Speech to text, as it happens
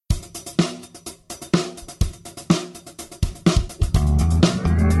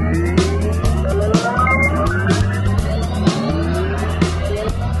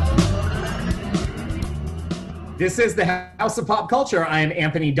This is the House of Pop Culture. I am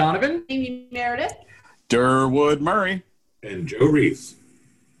Anthony Donovan. Amy Meredith. Durwood Murray. And Joe Reese.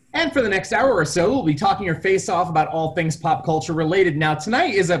 And for the next hour or so, we'll be talking your face off about all things pop culture related. Now,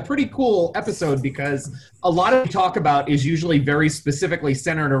 tonight is a pretty cool episode because a lot of talk about is usually very specifically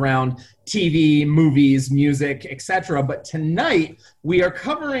centered around TV, movies, music, etc. But tonight, we are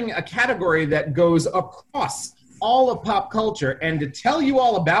covering a category that goes across all of pop culture. And to tell you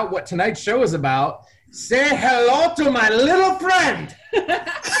all about what tonight's show is about, say hello to my little friend. That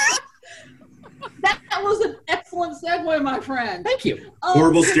was an excellent segue, my friend. Thank you.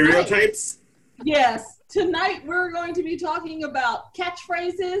 Horrible stereotypes? Yes. Tonight we're going to be talking about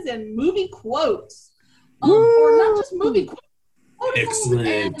catchphrases and movie quotes. Or not just movie quotes. Excellent.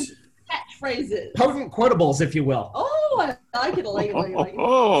 And catchphrases. Potent quotables, if you will. Oh, I like it. I like it.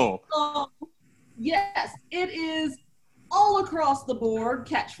 Oh. Yes, it is all across the board,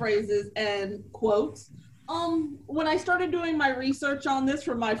 catchphrases and quotes. When I started doing my research on this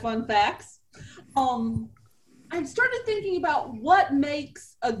for my fun facts, I started thinking about what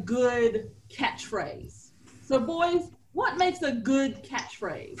makes a good catchphrase. So, boys, what makes a good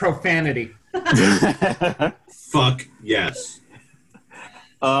catchphrase? Profanity. Fuck yes.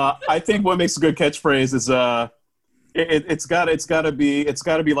 I think what makes a good catchphrase is it's got to be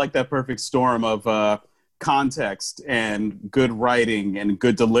like that perfect storm of context and good writing and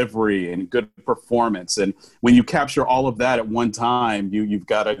good delivery and good performance. And when you capture all of that at one time, you've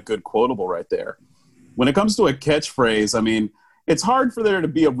got a good quotable right there. When it comes to a catchphrase, I mean, it's hard for there to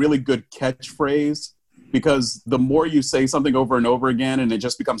be a really good catchphrase because the more you say something over and over again and it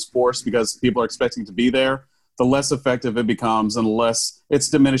just becomes forced because people are expecting to be there, the less effective it becomes and the less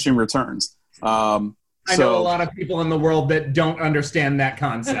it's diminishing returns. I know a lot of people in the world that don't understand that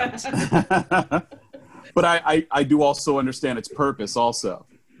concept. But I do also understand its purpose also.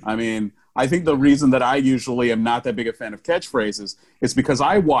 I mean, I think the reason that I usually am not that big a fan of catchphrases is because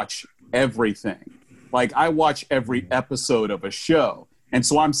I watch everything. Like, I watch every episode of a show, and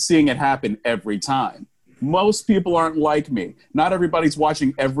so I'm seeing it happen every time. Most people aren't like me. Not everybody's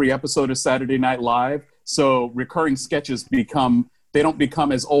watching every episode of Saturday Night Live, so recurring sketches they don't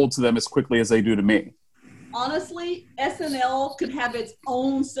become as old to them as quickly as they do to me. Honestly, SNL could have its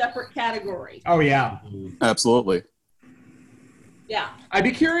own separate category. Oh, yeah. Absolutely. Yeah. I'd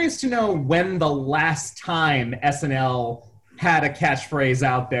be curious to know when the last time SNL had a catchphrase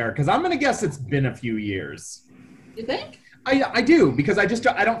out there, because I'm going to guess it's been a few years. You think? I do, because I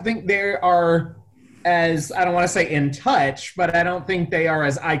don't think they are as, I don't want to say in touch, but I don't think they are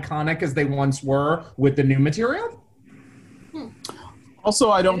as iconic as they once were with the new material.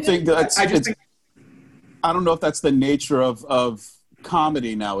 Also, I don't think that's... I don't know if that's the nature of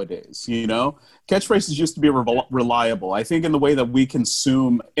comedy nowadays, you know? Catchphrases used to be reliable. I think in the way that we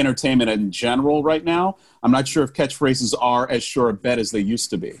consume entertainment in general right now, I'm not sure if catchphrases are as sure a bet as they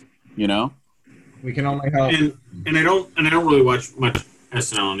used to be, you know? We can only hope. And I don't really watch much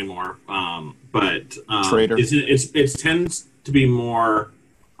SNL anymore. But Traitor. It tends to be more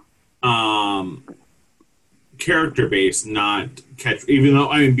character based, not catch. Even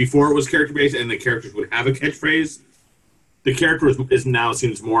though, I mean, before it was character based and the characters would have a catchphrase, the character is now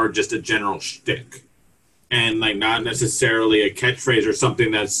seems more just a general shtick, and like not necessarily a catchphrase or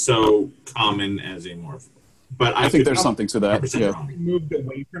something that's so common as a morph. But I think there's something to that. Yeah. They moved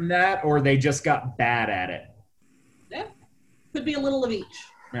away from that, or they just got bad at it. Yeah, could be a little of each.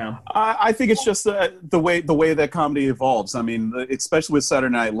 Yeah. I think it's just the way that comedy evolves. I mean, especially with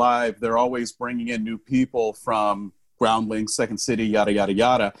Saturday Night Live, they're always bringing in new people from Groundlings, Second City, yada, yada,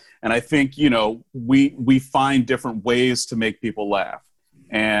 yada. And I think, you know, we find different ways to make people laugh.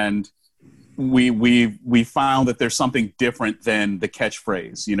 And we found that there's something different than the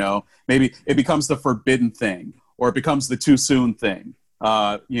catchphrase, you know. Maybe it becomes the forbidden thing or it becomes the too soon thing.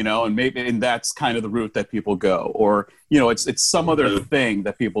 You know, and that's kind of the route that people go, or, you know, it's some other thing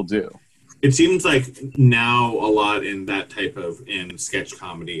that people do. It seems like now a lot in that type of in sketch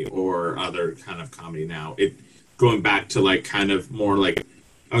comedy or other kind of comedy now, it going back to like kind of more like,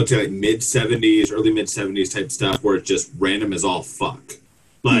 I would say like mid-70s, early mid-70s type stuff where it's just random as all fuck.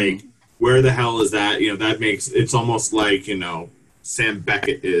 Like, where the hell is that? You know, that makes, it's almost like, you know, Sam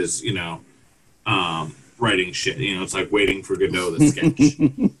Beckett is, you know, writing shit. You know, it's like Waiting for Godot, the sketch.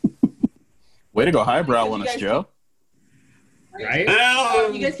 Way to go highbrow on us, Joe. Right?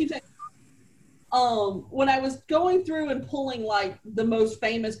 You guys keep saying, when I was going through and pulling like the most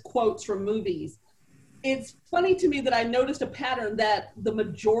famous quotes from movies, it's funny to me that I noticed a pattern that the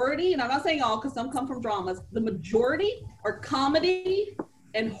majority, and I'm not saying all because some come from dramas, the majority are comedy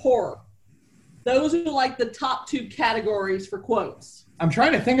and horror. Those are like the top two categories for quotes. I'm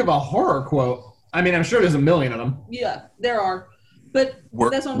trying to think of a horror quote. I mean, I'm sure there's a million of them. Yeah, there are. But We're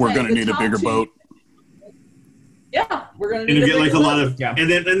that's what I'm going saying. to need a bigger boat. Yeah, we're going to And need you get like a bigger lot boat. of, Yeah. and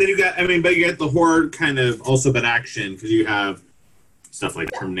then you got, I mean, but you get the horror kind of also about action because you have stuff like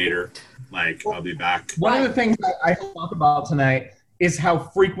Terminator, like I'll be back. One of the things I talk about tonight is how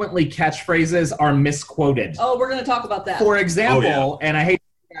frequently catchphrases are misquoted. Oh, we're going to talk about that. For example, and I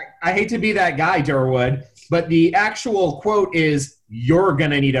hate to be that guy, Durwood, but the actual quote is, "You're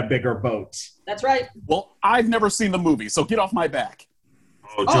gonna need a bigger boat." That's right. Well, I've never seen the movie, so get off my back.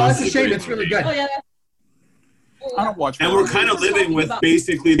 Oh, Jaws that's a is shame. great It's really movie. good. Oh, yeah. I don't watch And movies. we're kind of living with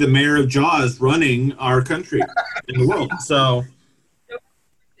basically the mayor of Jaws running our country in the world. So,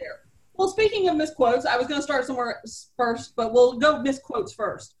 Well, speaking of misquotes, I was going to start somewhere first, but we'll go misquotes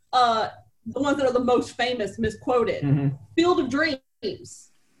first. The ones that are the most famous misquoted. Mhm. Field of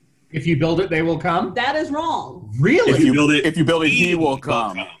Dreams. If you build it, they will come. That is wrong. Really? if you build it, he will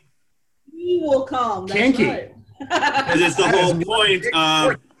come. He will come. That's Kinky. right. Because it's the whole point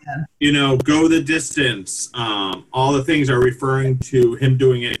of, go the distance. All the things are referring to him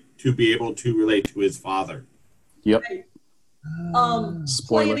doing it to be able to relate to his father. Yep. Play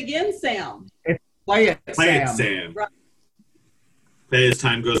Spoiler. it again, Sam. Play it, Play Sam. it, Sam. Right. Play as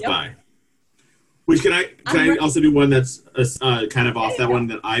time goes Yep. by. Which can I also do one that's kind of off that one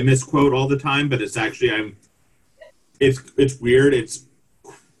that I misquote all the time, but it's actually it's weird.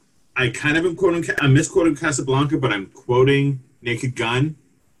 I'm misquoting Casablanca, but I'm quoting Naked Gun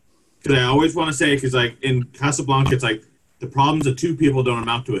because I always want to say because like in Casablanca it's like the problems of two people don't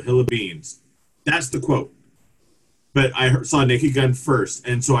amount to a hill of beans. That's the quote. But I saw Naked Gun first,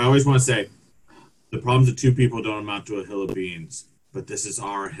 and so I always want to say the problems of two people don't amount to a hill of beans. But this is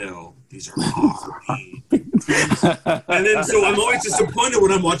our hill. These are our beans. And then so I'm always disappointed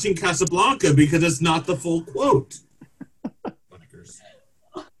when I'm watching Casablanca because it's not the full quote.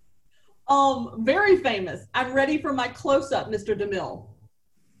 Very famous. I'm ready for my close-up, Mr. DeMille.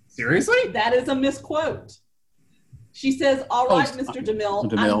 Seriously? That is a misquote. She says, "All right, Mr.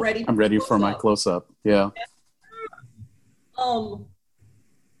 DeMille, I'm ready for my close-up." Yeah.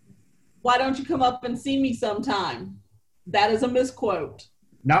 Why don't you come up and see me sometime? That is a misquote.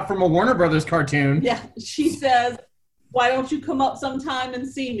 Not from a Warner Brothers cartoon. Yeah, she says, "Why don't you come up sometime and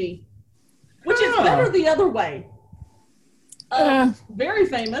see me?" Which is better the other way. Very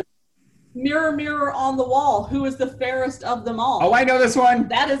famous. Mirror, mirror on the wall, who is the fairest of them all? Oh, I know this one.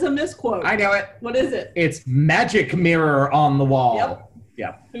 That is a misquote. I know it. What is it? It's magic mirror on the wall. Yep.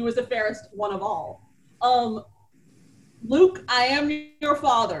 Yeah. Who is the fairest one of all? Luke, I am your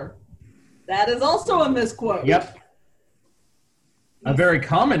father. That is also a misquote. Yep. A very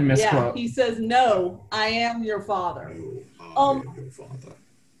common misquote. Yeah, he says, "No, I am your father."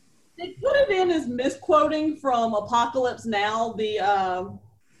 They put it in as misquoting from Apocalypse Now.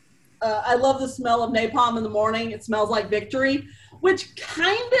 I love the smell of napalm in the morning. It smells like victory, which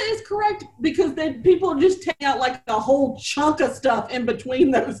kind of is correct because then people just take out like a whole chunk of stuff in between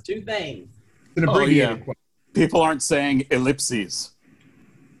those two things. It's an abbreviated quote. People aren't saying ellipses.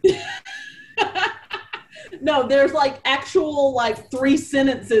 No, there's like actual like 3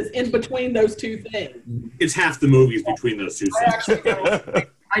 sentences in between those two things. It's half the movies between those two things.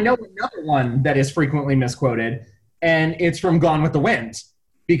 I know another one that is frequently misquoted, and it's from Gone with the Wind.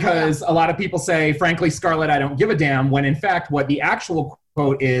 Because a lot of people say, "Frankly, Scarlett, I don't give a damn," when in fact what the actual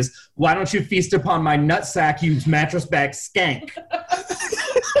quote is, "Why don't you feast upon my nutsack, you mattress bag skank?"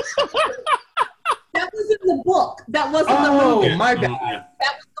 That was in the book. That wasn't the Oh, movie. my bad. Yeah.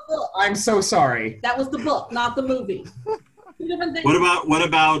 That was the book. I'm so sorry. That was the book, not the movie. Two different things. What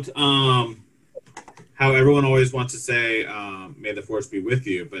about how everyone always wants to say "May the Force be with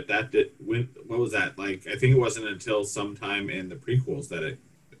you," but what was that like? I think it wasn't until sometime in the prequels that it.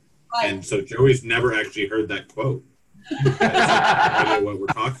 Right. And so Joey's never actually heard that quote. I don't know what we're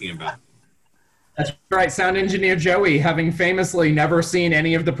talking about. That's right. Sound engineer Joey, having famously never seen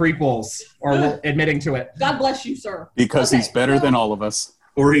any of the prequels, or admitting to it. God bless you, sir. Because he's better than all of us.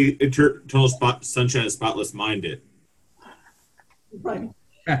 Or he told Sunshine of Spotless Mind it. Right.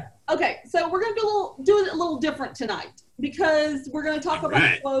 Okay, so we're going to do it a little different tonight because we're going to talk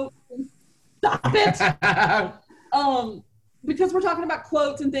about quotes. Stop it. Because we're talking about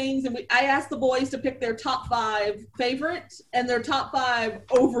quotes and things, and I asked the boys to pick their top 5 favorites and their top 5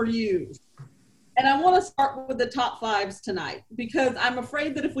 overused. And I want to start with the top 5s tonight because I'm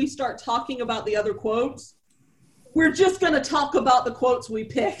afraid that if we start talking about the other quotes, we're just going to talk about the quotes we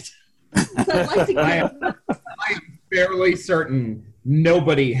picked. So I'd like to I am fairly certain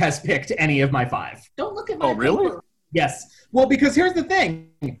nobody has picked any of my 5. Don't look at my really? paper. Yes. Well, because here's the thing.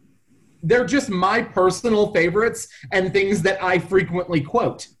 They're just my personal favorites and things that I frequently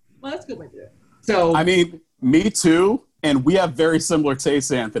quote. Well, that's a good way to do it. So I mean, me too, and we have very similar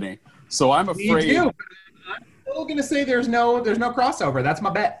tastes, Anthony. So I'm afraid. me too. I'm still gonna say there's no crossover. That's my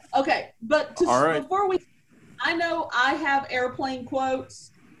bet. Okay, but All right. before we, I know I have Airplane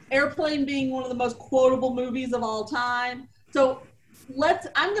quotes. Airplane being one of the most quotable movies of all time. So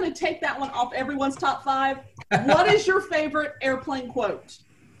I'm going to take that one off everyone's top 5. What is your favorite Airplane quote?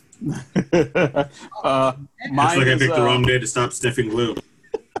 It's like I picked the wrong day to stop sniffing glue.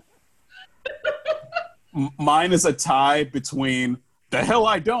 Mine is a tie between the hell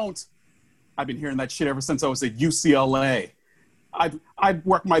I don't. I've been hearing that shit ever since I was at UCLA. I'd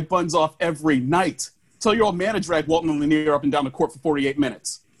work my buns off every night. Tell your old man to drag Walton Lanier up and down the court for 48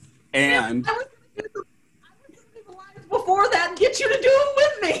 minutes. And I was going to do the lines before that and get you to do it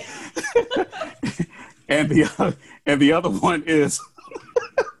with me. and the other one is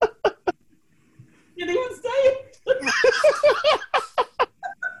You didn't even say it.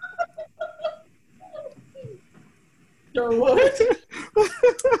 Sure would.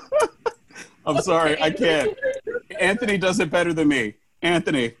 I'm sorry, I can't. Anthony does it better than me.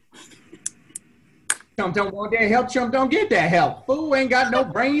 Anthony. Chump don't want that help. Chump don't get that help. Fool ain't got no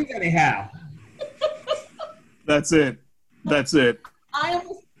brains anyhow. That's it. That's it. I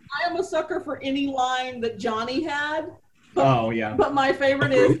am a sucker for any line that Johnny had. But, Oh yeah. But my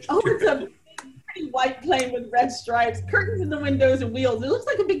favorite is, it's a pretty white plane with red stripes, curtains in the windows and wheels. It looks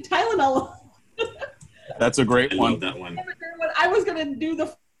like a big Tylenol. That's a great I one. love that one. I was going to do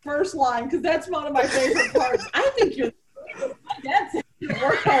the first line because that's one of my favorite parts. I think you're. That's it. You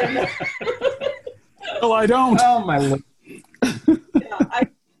work hard enough. Well, I don't. Oh my lord.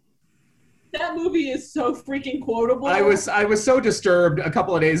 That movie is so freaking quotable. I was so disturbed a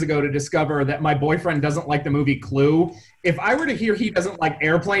couple of days ago to discover that my boyfriend doesn't like the movie Clue. If I were to hear he doesn't like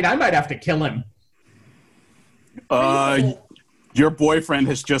Airplane, I might have to kill him. Your boyfriend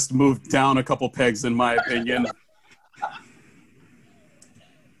has just moved down a couple pegs, in my opinion.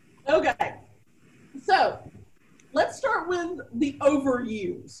 Okay. So, let's start with the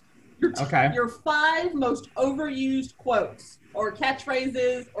overused. Your 5 most overused quotes or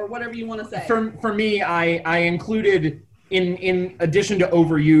catchphrases or whatever you want to say. For me, I included in addition to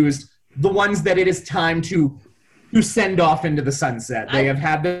overused the ones that it is time to send off into the sunset. They have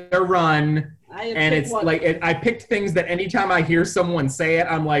had their run, and it's I picked things that anytime I hear someone say it,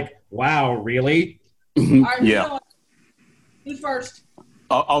 I'm like, wow, really? All right, Yeah. Who's first?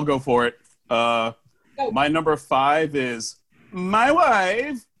 I'll go for it. My number 5 is my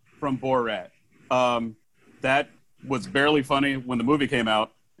wife from Borat. That was barely funny when the movie came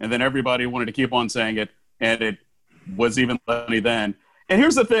out, and then everybody wanted to keep on saying it, and it was even funny then. And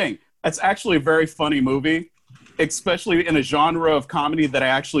here's the thing. It's actually a very funny movie, especially in a genre of comedy that I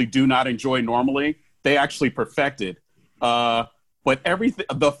actually do not enjoy normally. They actually perfected. But everything,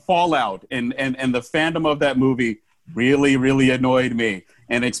 the fallout and the fandom of that movie really, really annoyed me.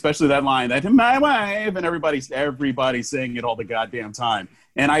 And especially that line, that my wife, and everybody's saying it all the goddamn time.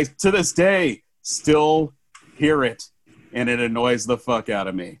 And I, to this day, still hear it, and it annoys the fuck out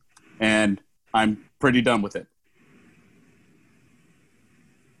of me. And I'm pretty done with it.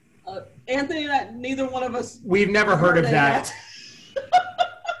 Anthony, neither one of us. We've never heard of that.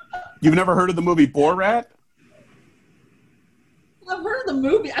 You've never heard of the movie Borat? I've heard of the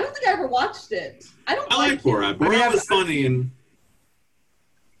movie. I don't think I ever watched it. I like Borat. Borat was funny, and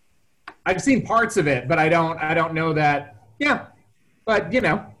I've seen parts of it, but I don't know that. Yeah, but you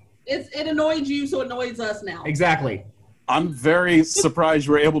know, it annoyed you, so it annoys us now. Exactly. I'm very surprised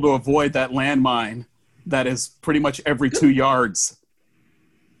you were able to avoid that landmine that is pretty much every 2 yards.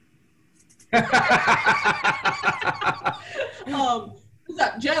 What's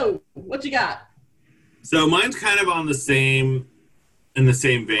up, Joe? What you got? So mine's kind of in the same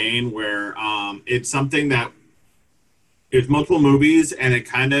vein where it's something that it's multiple movies and it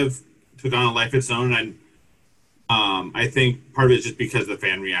kind of took on a life of its own. And I think part of it is just because of the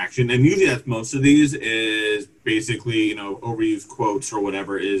fan reaction. And usually that's most of these is basically, overused quotes or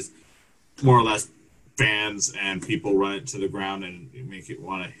whatever is more or less fans and people run it to the ground and make it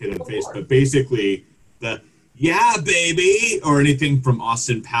want to hit in the face. But basically the yeah, baby, or anything from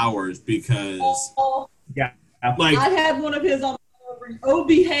Austin Powers because yeah, like I had one of his on. Oh,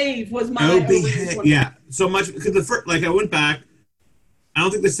 Behave was my. Oh, Behave, yeah. So much because the first, I went back. I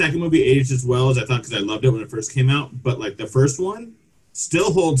don't think the second movie aged as well as I thought because I loved it when it first came out. But the first one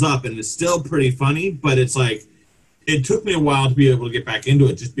still holds up and is still pretty funny. But it's it took me a while to be able to get back into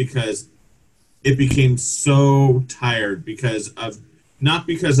it just because it became so tired not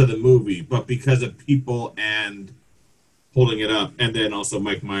because of the movie, but because of people and holding it up. And then also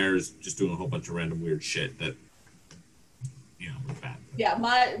Mike Myers just doing a whole bunch of random weird shit that, was bad. Yeah,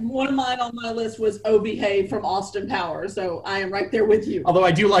 one of mine on my list was "Oh Behave" from Austin Powers, so I am right there with you. Although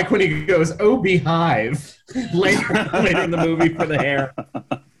I do like when he goes, "Oh Beehive," later in the movie for the hair.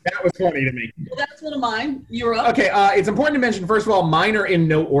 That was funny to me. Well, that's one of mine. You're up. Okay, it's important to mention, first of all, mine are in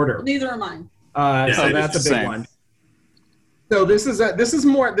no order. Neither are mine. So that's a big one. So this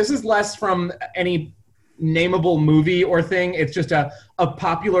is less from any nameable movie or thing. It's just a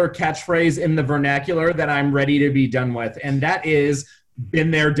popular catchphrase in the vernacular that I'm ready to be done with, and that is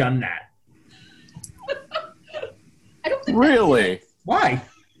 "been there, done that." I don't think Really? Why?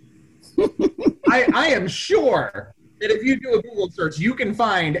 I am sure that if you do a Google search, you can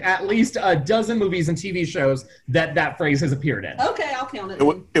find at least a dozen movies and TV shows that phrase has appeared in. Okay, I'll count it.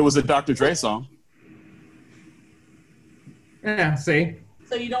 It was a Dr. Dre song. Yeah, see?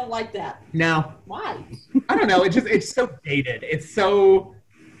 So you don't like that? No. Why? I don't know. It's so dated. It's so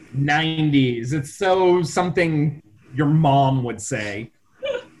 90s. It's so something your mom would say.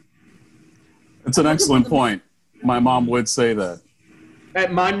 It's an excellent point. My mom would say that.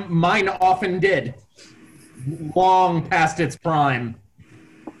 Mine often did. Long past its prime.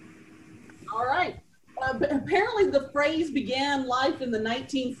 All right. Apparently the phrase began life in the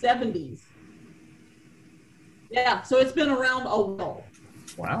 1970s. Yeah, so it's been around a while.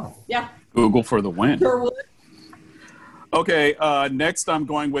 Wow. Yeah. Google for the win. Sure would. Okay, next I'm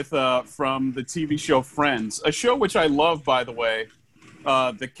going with from the TV show Friends, a show which I love, by the way.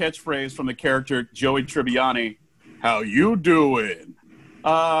 The catchphrase from the character Joey Tribbiani, "How you doing?"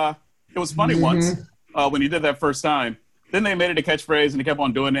 It was funny once when he did that first time. Then they made it a catchphrase, and he kept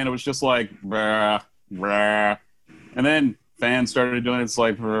on doing it, and it was just like, brah, brah. And then fans started doing it. It's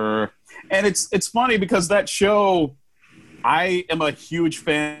like, brah. And it's funny because that show, I am a huge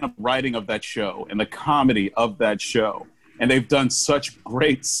fan of writing of that show and the comedy of that show. And they've done such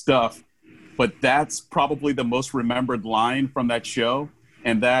great stuff. But that's probably the most remembered line from that show.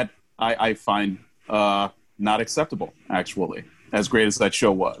 And that I find not acceptable, actually, as great as that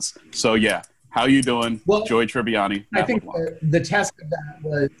show was. So, yeah. How you doing, well, Joey Tribbiani? I think the test of that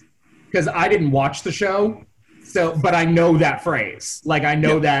was because I didn't watch the show. So, but I know that phrase. Like, I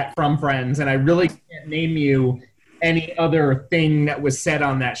know that from Friends. And I really can't name you any other thing that was said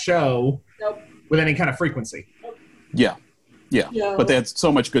on that show with any kind of frequency. Yeah. But they had so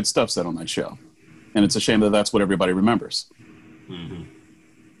much good stuff said on that show. And it's a shame that that's what everybody remembers. Mm-hmm.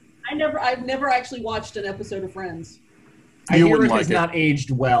 I've never actually watched an episode of Friends. I hear it has not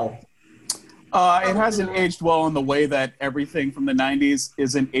aged well. It hasn't aged well in the way that everything from the 90s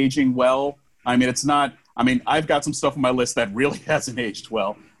isn't aging well. I mean, it's not... I mean, I've got some stuff on my list that really hasn't aged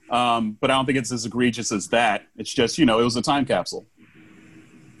well. But I don't think it's as egregious as that. It's just, it was a time capsule.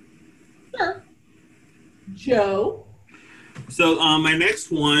 Sure. Joe? So my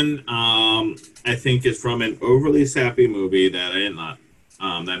next one, I think, is from an overly sappy movie that that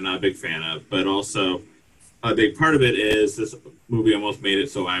I'm not a big fan of. But also, a big part of it is this movie almost made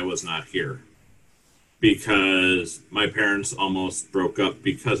it so I was not here. Because my parents almost broke up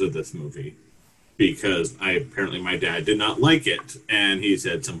because of this movie. Because apparently my dad did not like it, and he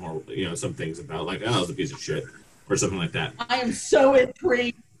said some things about like, "Oh, it's a piece of shit," or something like that. I am so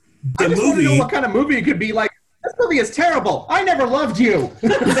intrigued. I just want to know what kind of movie it could be. Like, this movie is terrible. I never loved you.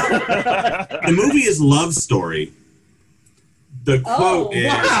 The movie is Love Story. The quote is,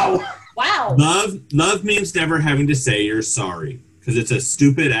 "Wow, love means never having to say you're sorry," because it's a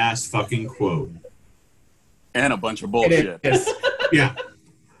stupid ass fucking quote and a bunch of bullshit. Yeah.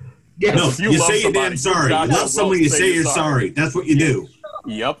 Yes. No, you say you're damn sorry. You love someone, you say you're sorry. That's what you do.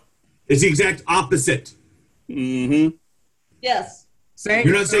 Yep. It's the exact opposite. Mm-hmm. Yes.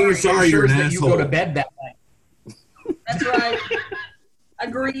 You're not saying you're sorry, you're an asshole. You go to bed that night. That's right.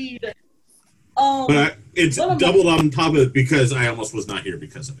 Agreed. But it's doubled on top of it because I almost was not here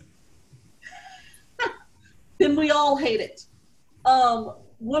because of it. Then we all hate it.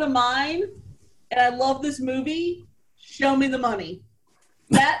 One of mine, and I love this movie, "Show Me the Money."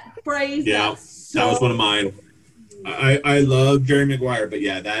 That phrase. Yeah, that was one of mine. I love Jerry Maguire, but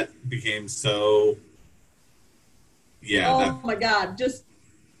yeah, that became so. Yeah. Oh my God, just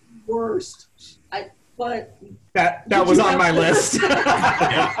worst. That was on my list.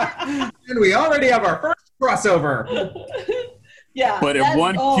 And we already have our first crossover. Yeah. But it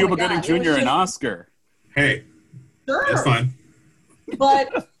won Cuba Gooding Jr. an Oscar. Hey, sure. That's fine. But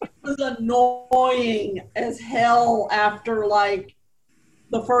it was annoying as hell after like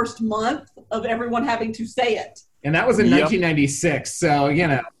the first month of everyone having to say it. And that was in 1996, so, Ugh.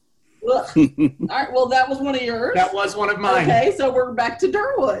 All right, well, that was one of yours. That was one of mine. Okay, so we're back to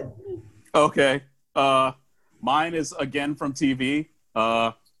Durwood. Okay. Mine is, again, from TV,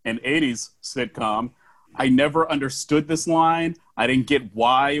 an 80s sitcom. I never understood this line. I didn't get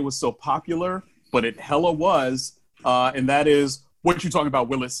why it was so popular, but it hella was. And that is, what you talking about,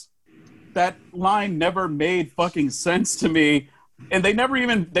 Willis? That line never made fucking sense to me. And they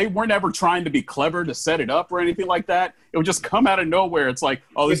weren't ever trying to be clever to set it up or anything like that. It would just come out of nowhere. It's like,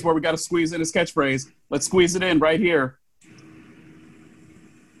 oh, this is where we got to squeeze in his catchphrase. Let's squeeze it in right here.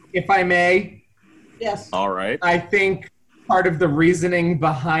 If I may. Yes. All right. I think part of the reasoning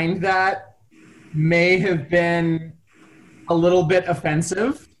behind that may have been a little bit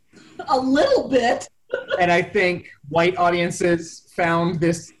offensive. A little bit. And I think white audiences found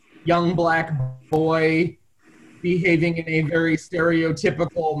this young black boy behaving in a very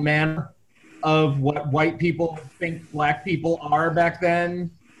stereotypical manner of what white people think black people are back then.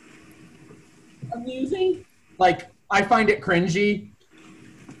 Amusing? Like, I find it cringy.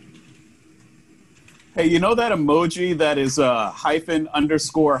 Hey, you know that emoji that is hyphen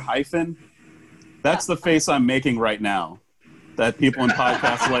underscore hyphen? That's the face I'm making right now that people in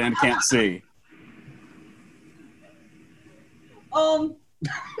podcast land can't see.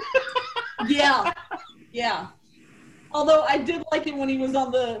 Yeah. Although I did like it when he was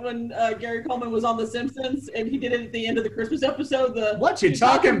on when Gary Coleman was on The Simpsons and he did it at the end of the Christmas episode. What you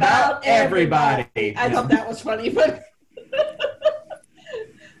talking about, everybody? I thought that was funny, but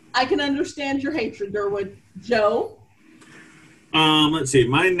I can understand your hatred, Derwood. Joe? Let's see.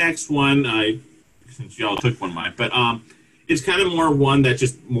 My next one, since y'all took one of mine, but it's kind of more one that's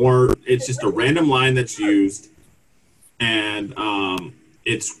it's just a random line that's used, and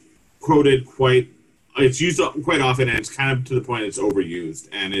it's quoted it's used quite often, and it's kind of to the point it's overused,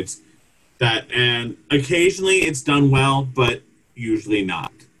 and it's that, and occasionally it's done well, but usually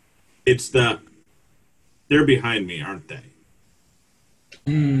not. It's they're behind me, aren't they?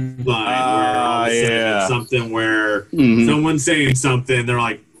 Line where all of a sudden it's something where someone's saying something, they're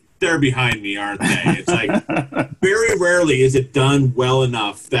like, they're behind me, aren't they? It's like, very rarely is it done well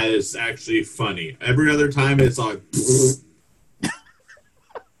enough that it's actually funny. Every other time it's like,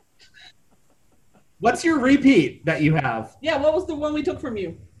 What's your repeat that you have? Yeah, what was the one we took from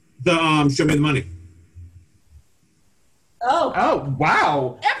you? the show me the money. Oh,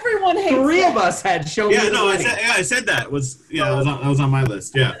 wow! Everyone hates Three that. of us had show me the money. I said that that was on my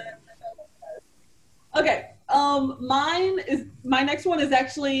list. Yeah. Okay. My next one is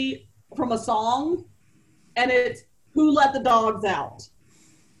actually from a song, and it's "Who Let the Dogs Out."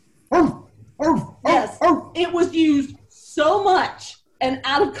 Yes, it was used so much and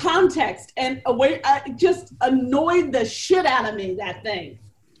out of context, and it just annoyed the shit out of me. That thing.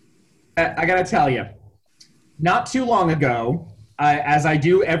 I gotta tell you, not too long ago, as I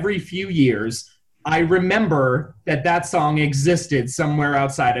do every few years, I remember that song existed somewhere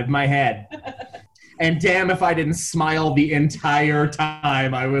outside of my head. And damn if I didn't smile the entire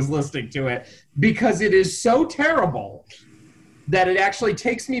time I was listening to it, because it is so terrible that it actually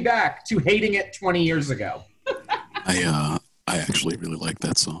takes me back to hating it 20 years ago. I actually really like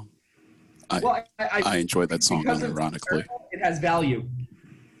that song. I enjoy that song unironically. It has value.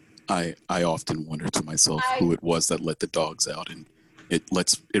 I often wonder to myself who it was that let the dogs out, and it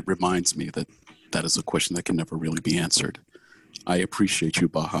reminds me that is a question that can never really be answered. I appreciate you,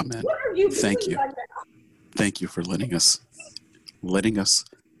 Baha Man. What are you Thank doing you. right now? Thank you for letting us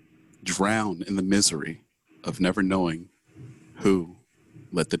drown in the misery of never knowing who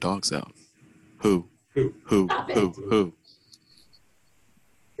let the dogs out. Who?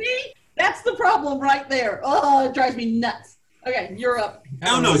 See? That's the problem right there. Oh, it drives me nuts. Okay, you're up. I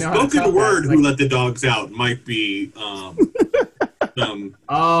don't know. Spoken word, "Who Let the Dogs Out" might be. Oh,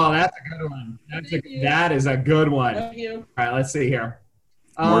 that's a good one. That is a good one. Thank you. All right, let's see here.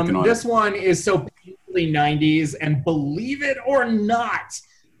 Working on This one is so painfully 90s, and believe it or not,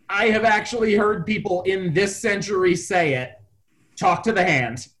 I have actually heard people in this century say it. Talk to the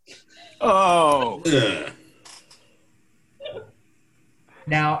hand. Oh. Ugh.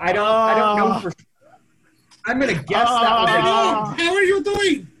 Now, I don't know for sure. I'm going to guess that was How are you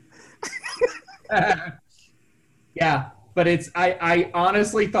doing? Yeah, but I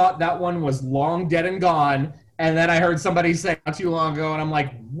honestly thought that one was long dead and gone, and then I heard somebody say not too long ago, and I'm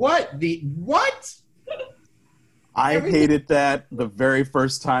like, what? I hated that the very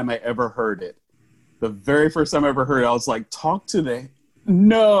first time I ever heard it. The very first time I ever heard it, I was like, talk to the...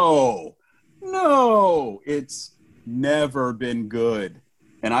 No, it's never been good.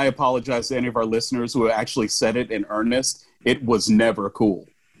 And I apologize to any of our listeners who actually said it in earnest. It was never cool.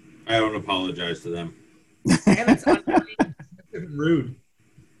 I don't apologize to them. And it's rude.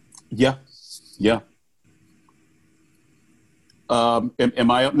 Yeah. Am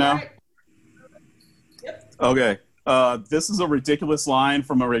I up now? Right. Yep. Okay. This is a ridiculous line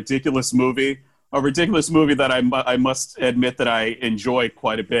from a ridiculous movie. a ridiculous movie that I must admit that I enjoy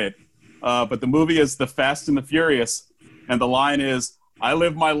quite a bit. But the movie is The Fast and the Furious, and the line is, "I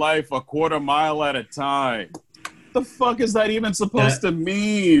live my life a quarter mile at a time." The fuck is that even supposed to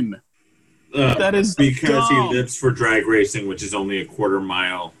mean? That is because dumb. he lives for drag racing, which is only a quarter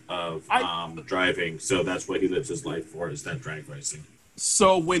mile of driving. So that's what he lives his life for, is that drag racing.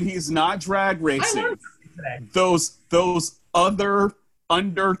 So when he's not drag racing, those other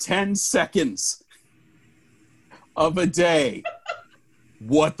under 10 seconds of a day,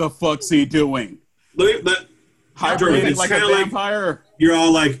 what the fuck's he doing? Hibernating like a vampire? You're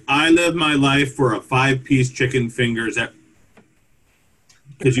all like, I live my life for a 5-piece chicken fingers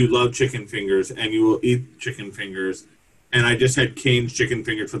because you love chicken fingers and you will eat chicken fingers. And I just had Cane's chicken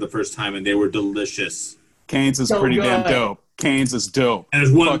fingers for the first time and they were delicious. Cane's is pretty damn dope. Cane's is dope. And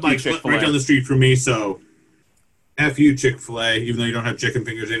there's one like right down the street from me, so F you, Chick-fil-A, even though you don't have chicken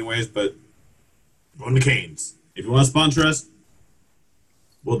fingers anyways, but going to Cane's. If you want to sponsor us,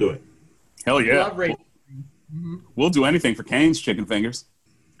 we'll do it. Hell yeah. Love racing. We'll do anything for Cane's chicken fingers.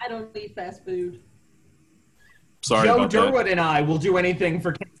 I don't eat fast food. Sorry Joe about Durwood and I will do anything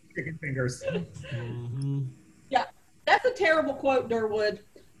for chicken fingers. Yeah, that's a terrible quote, Durwood.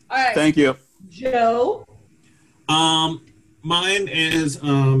 All right. Thank you. Joe? Mine is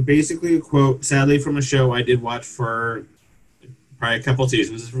basically a quote, sadly, from a show I did watch for probably a couple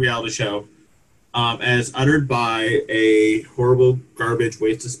seasons. It's a reality show. As uttered by a horrible, garbage,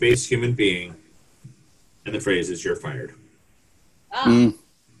 waste of space human being. And the phrase is, "You're fired." Yep.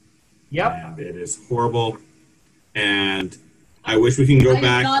 And it is horrible. And I wish we can go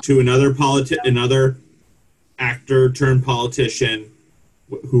back to another actor turned politician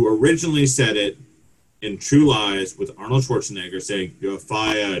who originally said it in True Lies with Arnold Schwarzenegger saying, "You're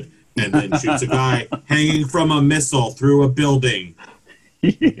fired," and then shoots a guy hanging from a missile through a building.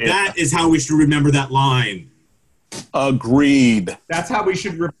 Yeah. That is how we should remember that line. Agreed. That's how we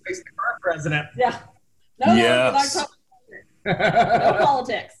should replace the current president. Yeah. No, yes. no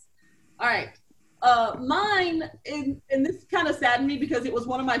politics. All right. Mine, and this kind of saddened me because it was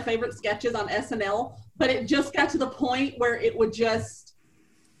one of my favorite sketches on SNL, but it just got to the point where it would just,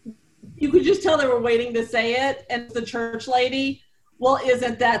 you could just tell they were waiting to say it, and the church lady, "Well,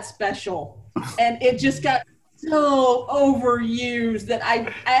 isn't that special?" And it just got so overused that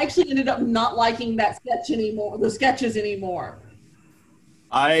I actually ended up not liking that sketch anymore, the sketches anymore.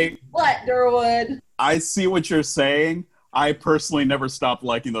 What, Durwood? I see what you're saying. I personally never stopped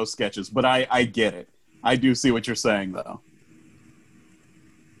liking those sketches, but I get it. I do see what you're saying, though.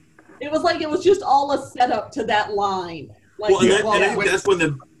 It was like it was just all a setup to that line. Like, well, and I think that's one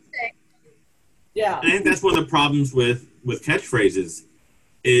of the I think that's one of the problems with catchphrases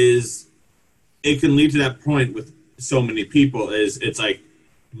is it can lead to that point with so many people. Is it's like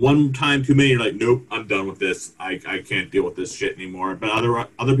one time too many, you're like, nope, I'm done with this. I can't deal with this shit anymore. But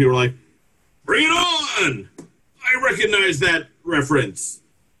other people are like, bring it on! I recognize that reference.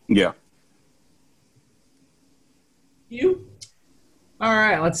 Yeah. You? All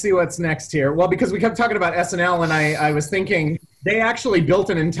right, let's see what's next here. Well, because we kept talking about SNL, and I was thinking they actually built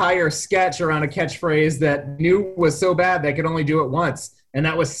an entire sketch around a catchphrase that knew was so bad they could only do it once, and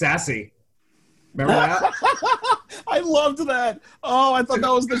that was sassy. Remember that? I loved that. Oh, I thought that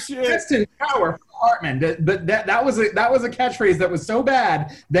was the shit. Kristen Power Hartman. But that was a catchphrase that was so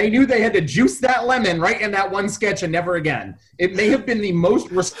bad they knew they had to juice that lemon right in that one sketch and never again. It may have been the most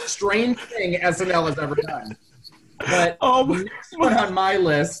restrained thing SNL has ever done. But the next one on my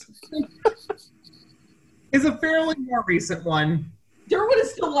list is a fairly more recent one. Durwood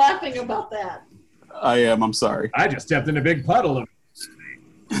is still laughing about that. I am. I'm sorry. I just stepped in a big puddle of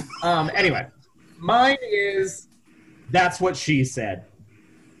anyway, mine is "That's what she said."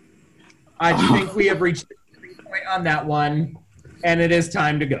 I think we have reached the turning point on that one, and it is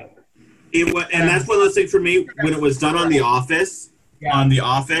time to go. And that's one of those things for me, when it was done on The Office,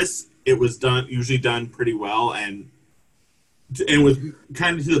 it was usually done pretty well, and it was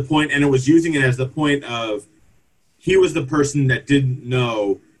kind of to the point, and it was using it as the point of he was the person that didn't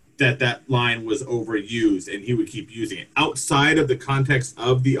know that line was overused, and he would keep using it. Outside of the context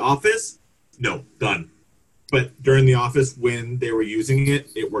of The Office, no, done. But during The Office, when they were using it,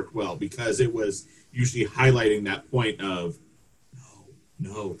 it worked well, because it was usually highlighting that point of,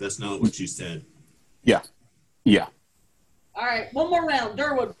 no, that's not what you said. Yeah. All right, one more round.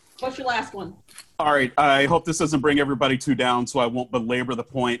 Durwood, what's your last one? All right, I hope this doesn't bring everybody too down, so I won't belabor the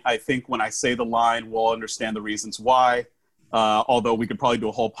point. I think when I say the line, we'll understand the reasons why, although we could probably do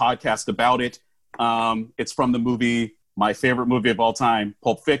a whole podcast about it. It's from the movie, my favorite movie of all time,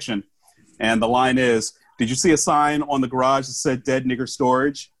 Pulp Fiction. And the line is, "Did you see a sign on the garage that said 'Dead Nigger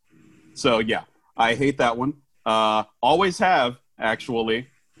Storage'?" So, yeah, I hate that one. Always have, actually.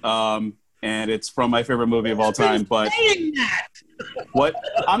 And it's from my favorite movie of all time. But what?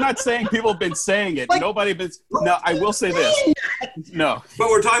 I'm not saying people have been saying it. Nobody been. No, I will say this. No, but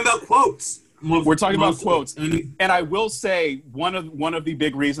we're talking about quotes. We're talking about quotes, and I will say one of the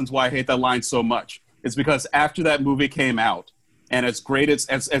big reasons why I hate that line so much is because after that movie came out, and as great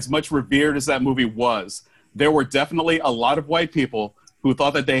as much revered as that movie was, there were definitely a lot of white people who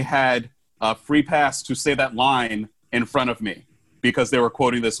thought that they had a free pass to say that line in front of me because they were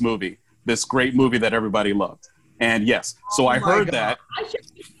quoting this movie, this great movie that everybody loved. And yes, so I heard that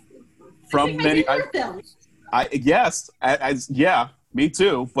from many. Yeah, me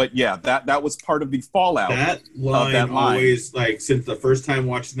too. But yeah, that was part of the fallout. That line always, like, since the first time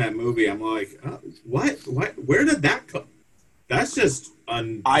watching that movie, I'm like, what? Where did that come? That's just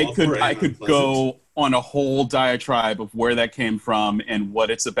I could go on a whole diatribe of where that came from and what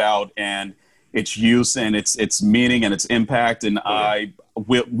it's about and its use and its meaning and its impact. And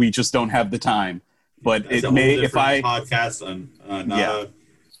we just don't have the time. But that's it may if I podcast on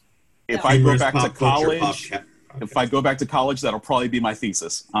if I go back to college. If I go back to college, that'll probably be my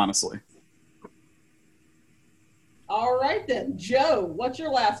thesis, honestly. All right, then. Joe, what's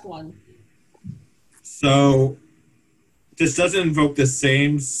your last one? So, this doesn't invoke the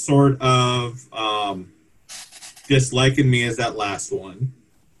same sort of disliking me as that last one.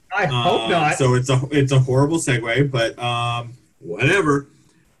 I hope not. So, it's a horrible segue, but whatever.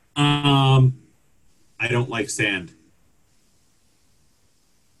 I don't like sand.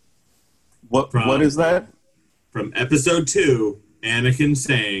 What is that? From episode 2, Anakin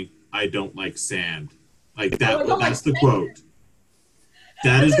saying, "I don't like sand." Like that. That's the quote.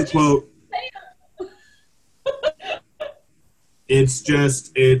 That is the quote.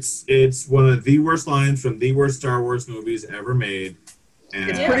 It's one of the worst lines from the worst Star Wars movies ever made. And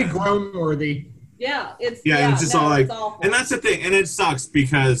it's pretty groan-worthy. Yeah, it's just all like, and that's the thing, and it sucks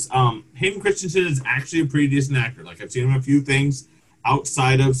because Hayden Christensen is actually a pretty decent actor. Like I've seen him in a few things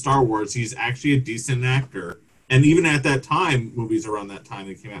outside of Star Wars. He's actually a decent actor. And even at that time, movies around that time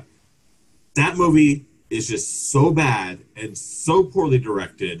that came out, that movie is just so bad and so poorly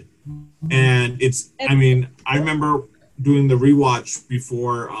directed. And I remember doing the rewatch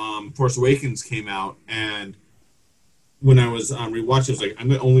before Force Awakens came out. And when I was rewatching, I was like, I'm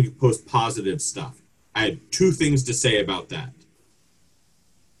going to only post positive stuff. I had 2 things to say about that.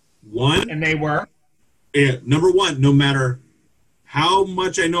 One. And they were? Yeah, number 1, no matter how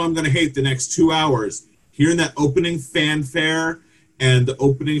much I know I'm going to hate the next 2 hours, hearing that opening fanfare and the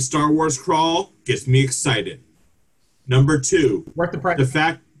opening Star Wars crawl gets me excited. Number 2, the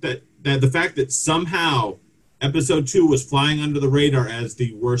fact that somehow Episode 2 was flying under the radar as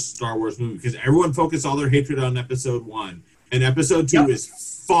the worst Star Wars movie because everyone focused all their hatred on Episode 1, and Episode 2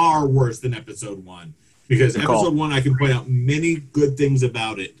 is far worse than Episode 1 because Episode 1 I can point out many good things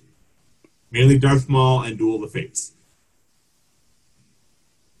about it, mainly Darth Maul and Duel of the Fates.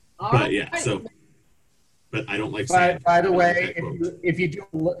 But I don't like sand. By the way, if you do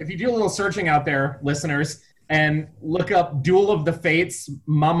a little searching out there, listeners, and look up Duel of the Fates,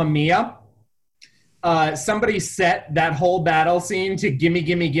 Mamma Mia, somebody set that whole battle scene to Gimme,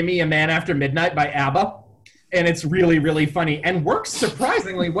 Gimme, Gimme, A Man After Midnight by ABBA, and it's really, really funny and works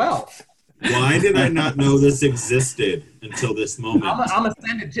surprisingly well. Why did I not know this existed until this moment? I'm going to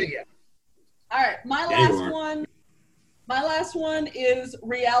send it to you. All right, my last one is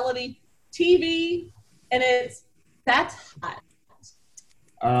reality TV, and That's Hot.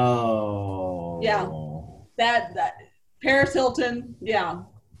 Oh. Yeah. That Paris Hilton, yeah.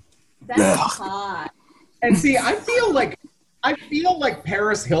 That's hot. And see, I feel like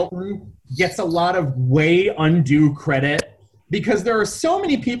Paris Hilton gets a lot of way undue credit because there are so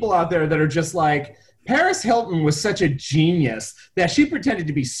many people out there that are just like, Paris Hilton was such a genius that she pretended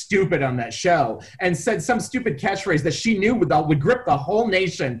to be stupid on that show and said some stupid catchphrase that she knew would grip the whole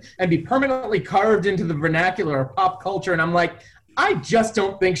nation and be permanently carved into the vernacular of pop culture. And I'm like, I just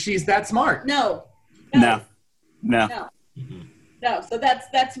don't think she's that smart. No. No. So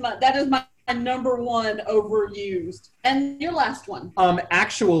that is my number 1 overused. And your last one.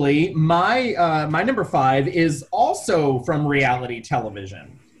 Actually, my number 5 is also from reality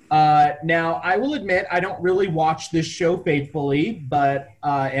television. Now, I will admit I don't really watch this show faithfully, but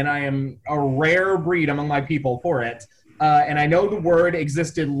and I am a rare breed among my people for it. And I know the word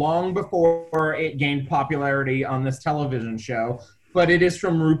existed long before it gained popularity on this television show, but it is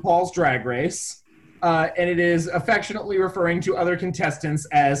from RuPaul's Drag Race, and it is affectionately referring to other contestants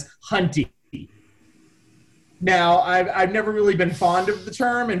as hunty. Now, I've never really been fond of the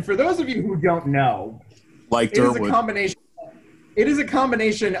term, and for those of you who don't know, like it is a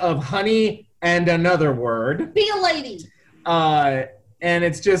combination of honey and another word. Be a lady. And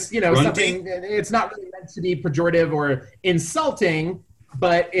it's just, Grunty? something, it's not really meant to be pejorative or insulting,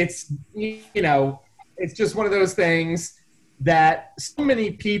 but it's, it's just one of those things that so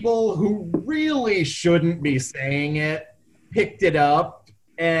many people who really shouldn't be saying it picked it up,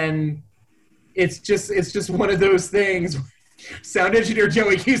 and it's just one of those things. Sound engineer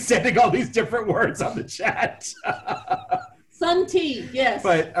Joey keeps sending all these different words on the chat. Sun tea, yes.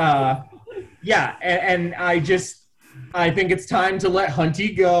 But yeah, and I think it's time to let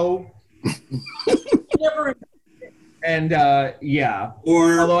Hunty go. And yeah.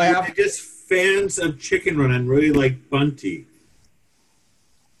 Or although I have just fans of Chicken Run and really like Bunty.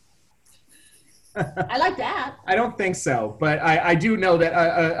 I like that. I don't think so, but I do know that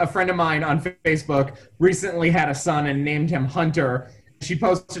a friend of mine on Facebook recently had a son and named him Hunter. She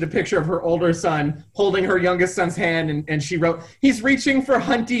posted a picture of her older son holding her youngest son's hand, and she wrote, "He's reaching for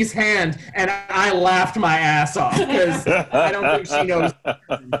Hunty's hand," and I laughed my ass off because I don't think she knows.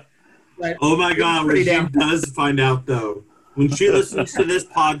 But oh my God, when she damn does find out, though, when she listens to this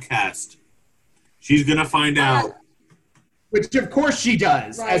podcast, she's going to find out. Which, of course, she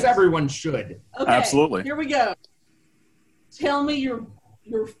does, right. as everyone should. Okay, Absolutely. Here we go. Tell me your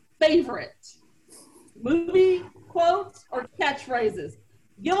favorite movie quotes or catchphrases.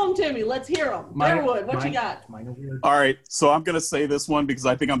 Give them to me. Let's hear them. Bearwood, what you got? Mine are weird. All right, so I'm going to say this one because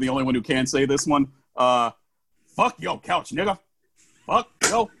I think I'm the only one who can say this one. Fuck your couch, nigga. Fuck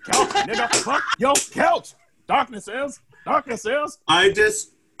your couch, nigga. Fuck your couch. Darkness is. I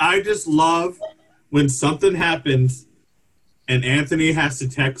just love when something happens and Anthony has to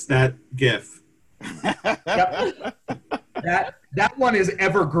text that GIF. Yep. That one is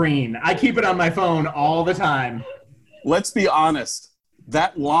evergreen. I keep it on my phone all the time. Let's be honest.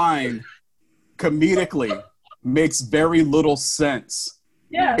 That line comedically makes very little sense.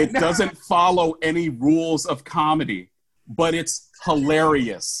 Yeah. It doesn't follow any rules of comedy, but it's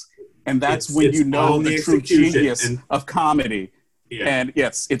hilarious. And that's when it's you know all the the true execution genius and- of comedy. Yeah. And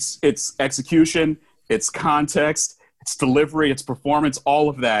yes, it's execution, it's context, it's delivery, it's performance, all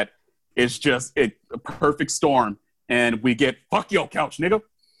of that is just a perfect storm. And we get, fuck your couch, nigga.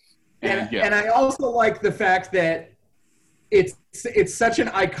 And I also like the fact that it's such an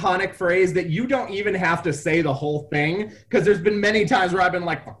iconic phrase that you don't even have to say the whole thing, because there's been many times where I've been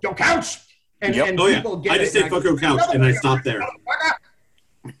like, fuck your couch. And, Yep. and Oh, yeah. people get I it. just say fuck your couch and I stop there.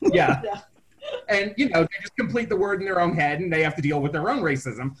 Yeah. Yeah. And, they just complete the word in their own head and they have to deal with their own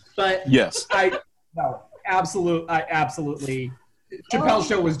racism. But Yes. absolutely. Chappelle's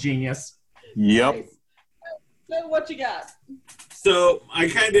show was genius. Yep. So what you got? So I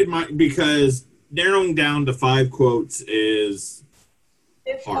kind of did mine because narrowing down to 5 quotes is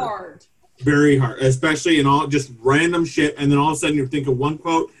It's Hard. hard. very hard, especially in all just random shit. And then all of a sudden you're thinking one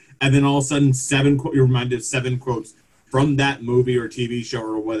quote, and then all of a sudden you're reminded of 7 quotes from that movie or TV show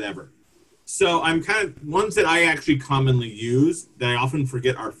or whatever. So I'm kind of ones that I actually commonly use that I often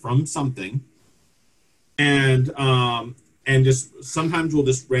forget are from something, and just sometimes we'll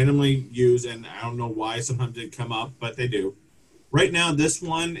just randomly use, and I don't know why sometimes they come up, but they do. Right now, this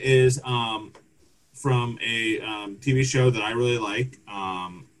one is from a TV show that I really like,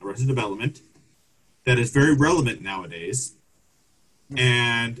 Arrested Development, that is very relevant nowadays,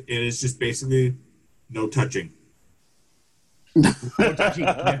 and it is just basically no touching. No touchy.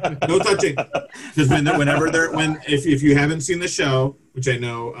 No touching. Because if you haven't seen the show, which I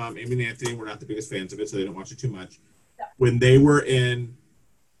know Amy and Anthony were not the biggest fans of it, so they don't watch it too much. When they were in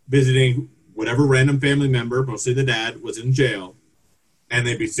visiting whatever random family member, mostly the dad, was in jail, and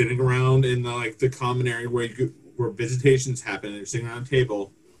they'd be sitting around in the common area where visitations happen, and they're sitting around a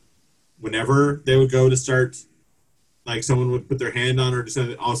table. Whenever they would go to start, like someone would put their hand on her,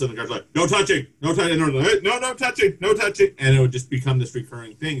 and all of a sudden the guy's like, no touching, no touching, and they're like, no touching, no touching, and it would just become this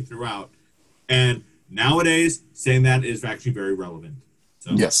recurring thing throughout. And nowadays, saying that is actually very relevant.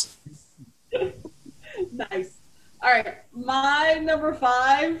 So. Yes. Nice. All right, my number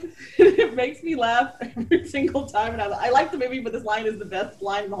 5. It makes me laugh every single time, and I like the movie, but this line is the best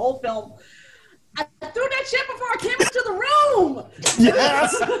line in the whole film. I threw that shit before I came into the room.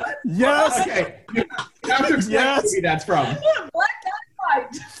 Yes. Yes. Okay. You have to explain what movie that's from. Black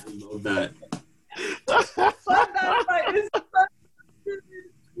Dynamite. I love that. Black Dynamite is such a good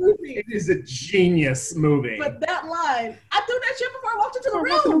movie. It is a genius movie. But that line, I threw that shit before I walked into the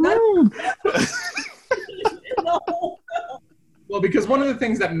room. In the whole film. Well, because one of the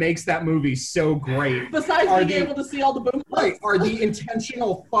things that makes that movie so great Besides being able to see all the boom are the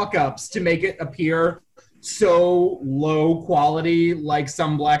intentional fuck-ups to make it appear so low quality, like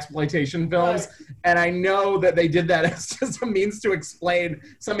some blaxploitation films, and I know that they did that as just a means to explain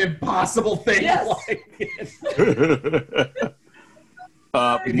some impossible thing. Yes.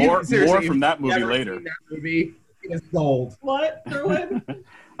 More from that movie later. That movie is gold. What, Derwin?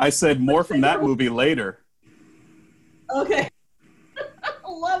 I said more from that movie later. Okay.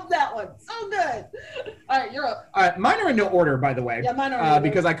 Love that one. So good. All right, you're up. All right, mine are in no order, by the way. Yeah, mine are in order.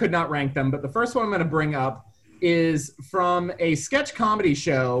 Because I could not rank them. But the first one I'm going to bring up is from a sketch comedy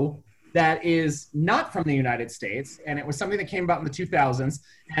show that is not from the United States, and it was something that came about in the 2000s.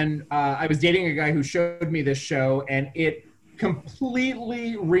 And I was dating a guy who showed me this show, and it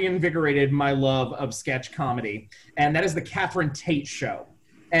completely reinvigorated my love of sketch comedy. And that is the Catherine Tate Show.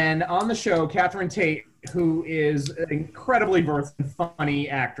 And on the show, Catherine Tate, who is an incredibly versed and funny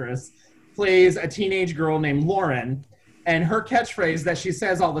actress, plays a teenage girl named Lauren. And her catchphrase that she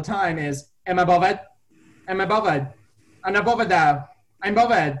says all the time is, "Am I bothered? Am I bothered? I'm not bothered now. I'm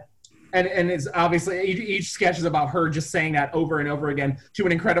bothered." And it's obviously, each sketch is about her just saying that over and over again to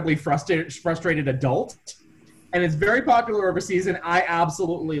an incredibly frustrated adult. And it's very popular overseas, and I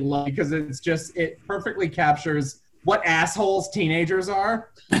absolutely love it because it perfectly captures what assholes teenagers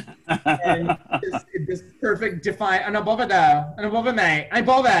are. And this perfect define, I'm bothered, mate. I'm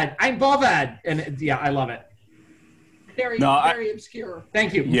bothered. And yeah, I love it. Very obscure.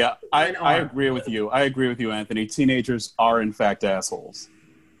 Thank you. Yeah, I agree with you. I agree with you, Anthony. Teenagers are, in fact, assholes.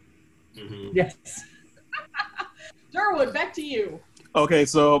 Mm-hmm. Yes. Derwood, back to you. Okay,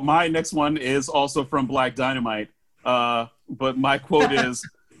 so my next one is also from Black Dynamite. But my quote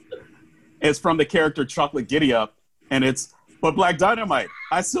is from the character Chocolate Giddy Up. And it's, "But Black Dynamite,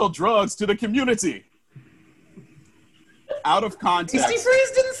 I sell drugs to the community." Out of context. Steve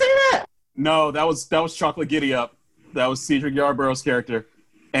Freeze didn't say that. No, that was Chocolate Giddy Up. That was Cedric Yarborough's character.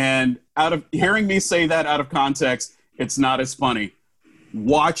 And out of hearing me say that out of context, it's not as funny.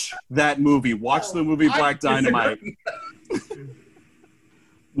 Watch that movie. Watch the movie Black Dynamite.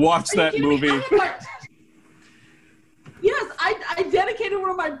 Watch that movie. Yes, I dedicated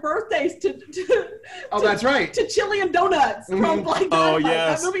one of my birthdays to that's right. to chili and donuts from Black Dynamite. Oh,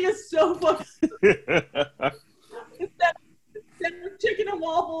 yes. That movie is so fun. Instead of chicken and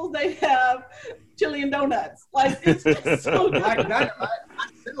waffles, they have chili and donuts. Like, it's just so good. Black Dynamite, I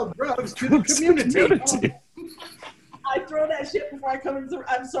sell drugs to the community. I throw that shit before I come in.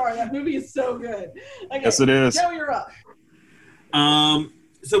 I'm sorry, that movie is so good. Okay, Yes, it is. Joe, you're up.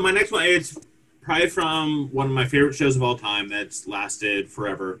 So my next one is probably from one of my favorite shows of all time that's lasted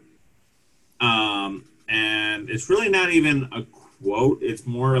forever. And it's really not even a quote. It's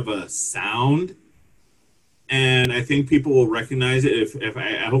more of a sound. And I think people will recognize it if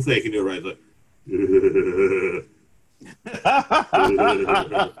I hopefully I can do it right.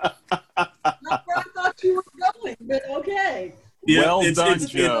 Not where I thought you were going, but okay. Yeah, well done,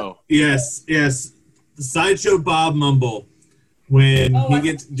 Joe. Yes. The Sideshow Bob mumble. When he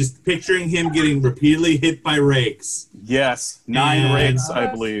gets, just picturing him getting repeatedly hit by rakes. Yes, 9 rakes, I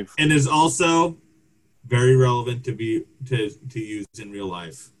believe. And is also very relevant to use in real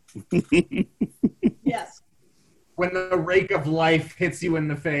life. Yes. When the rake of life hits you in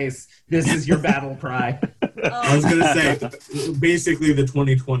the face, this is your battle cry. I was going to say, basically the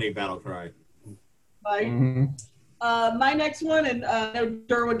 2020 battle cry. Right. Mm-hmm. My next one, and I know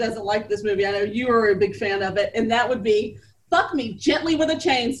Derwood doesn't like this movie. I know you are a big fan of it, and that would be "Fuck Me Gently with a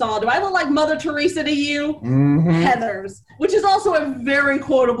Chainsaw." Do I look like Mother Teresa to you? Mm-hmm. Heathers, which is also a very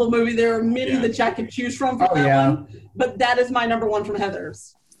quotable movie. There are many that I could choose from for that one, but that is my number one from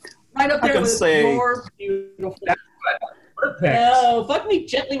Heathers. Right up there with Your Beautiful. Perfect. No, "Fuck Me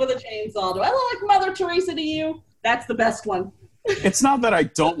Gently with a Chainsaw." Do I look like Mother Teresa to you? That's the best one. It's not that I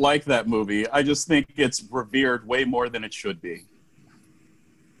don't like that movie. I just think it's revered way more than it should be.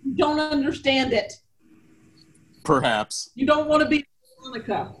 You don't understand it. Perhaps. You don't want to be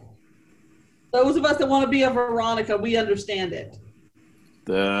Veronica. Those of us that want to be a Veronica, we understand it.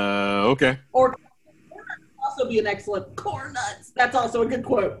 Okay. Or also be an excellent corn nuts. That's also a good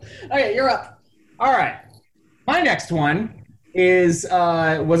quote. Okay, you're up. All right. My next one was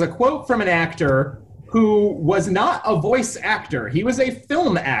a quote from an actor who was not a voice actor. He was a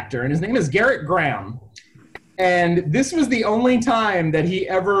film actor, and his name is Garrett Graham. And this was the only time that he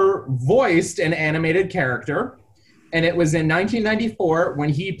ever voiced an animated character. And it was in 1994 when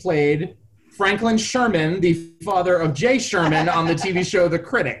he played Franklin Sherman, the father of Jay Sherman, on the TV show The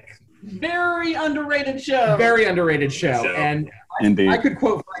Critic. Very underrated show. Very underrated show. And I could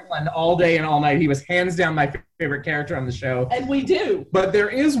quote Franklin all day and all night. He was hands down my favorite character on the show. And we do. But there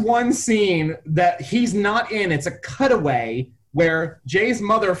is one scene that he's not in. It's a cutaway where Jay's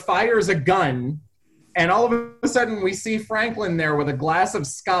mother fires a gun And all of a sudden, we see Franklin there with a glass of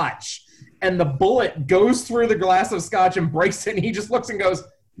scotch, and the bullet goes through the glass of scotch and breaks it, and he just looks and goes,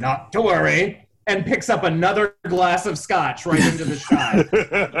 "Not to worry," and picks up another glass of scotch right into the shot.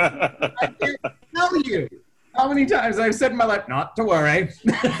 I can't tell you how many times I've said in my life, "Not to worry."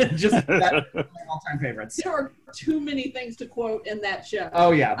 Just that's my all-time favorites. There are too many things to quote in that show.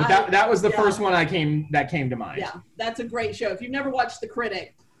 Oh yeah, but that was the first one that came to mind. Yeah, that's a great show. If you've never watched The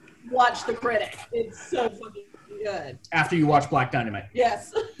Critic, watch The Critic. It's so fucking good. After you watch Black Dynamite.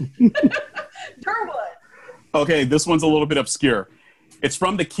 Yes. Durwood. Okay, this one's a little bit obscure. It's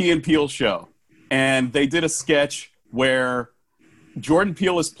from the Key and Peele show. And they did a sketch where Jordan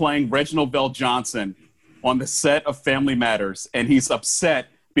Peele is playing Reginald Bell Johnson on the set of Family Matters. And he's upset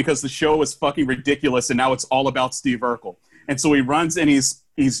because the show is fucking ridiculous and now it's all about Steve Urkel. And so he runs and he's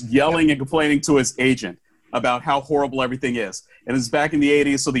yelling and complaining to his agent about how horrible everything is. And it's back in the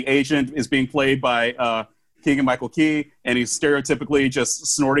 80s, so the agent is being played by Keegan-Michael Key, and he's stereotypically just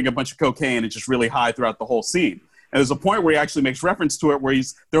snorting a bunch of cocaine and just really high throughout the whole scene. And there's a point where he actually makes reference to it where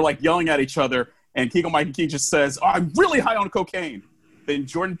they're like yelling at each other, and Keegan-Michael Key just says, "Oh, I'm really high on cocaine." Then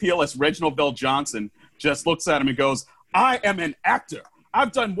Jordan Peele as Reginald Bell Johnson just looks at him and goes, "I am an actor.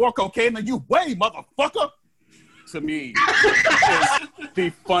 I've done more cocaine than you weigh, motherfucker." To me, is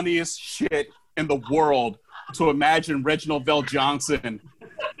the funniest shit in the world to imagine Reginald Bell Johnson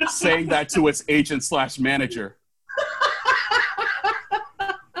saying that to its agent/manager.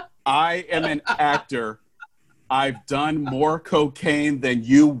 "I am an actor. I've done more cocaine than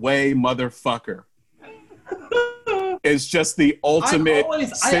you weigh, motherfucker." It's just the ultimate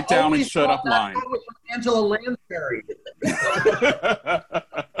sit down and shut up line. That was from Angela Lansbury.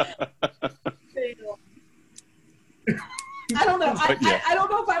 I don't know. I don't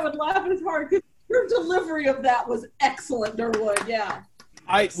know if I would laugh as hard because your delivery of that was excellent, Durwood. Yeah.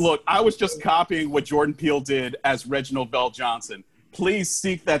 I was just copying what Jordan Peele did as Reginald Bell Johnson. Please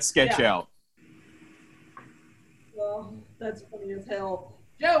seek that sketch out. Well, that's funny as hell.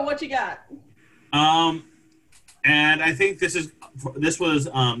 Joe, what you got? And I think this is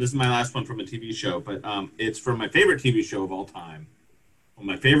my last one from a TV show, but it's from my favorite TV show of all time,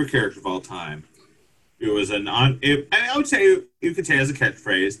 my favorite character of all time. It was I would say you could say as a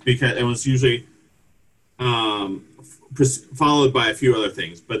catchphrase because it was usually followed by a few other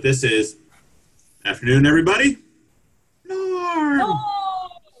things. But this is, "Afternoon, everybody." Norm. Oh!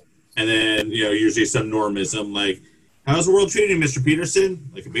 And then, usually some normism like, "How's the world treating you, Mr.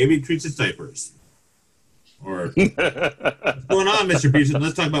 Peterson? Like a baby treats its diapers." Or, "What's going on, Mr. Peterson?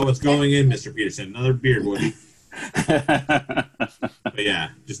 Let's talk about what's going in, Mr. Peterson. Another beer, Woody." But yeah,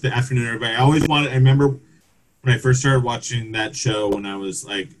 just the "Afternoon, everybody." I remember when I first started watching that show when I was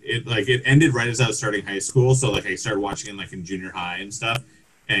it ended right as I was starting high school. So I started watching it in junior high and stuff.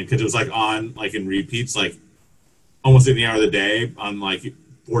 And because it was on in repeats, almost in the hour of the day on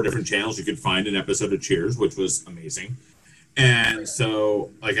 4 different channels, you could find an episode of Cheers, which was amazing. And so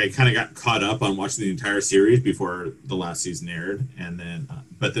I kind of got caught up on watching the entire series before the last season aired. And then,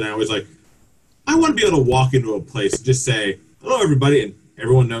 but then I was like, I want to be able to walk into a place and just say, "Hello, everybody," and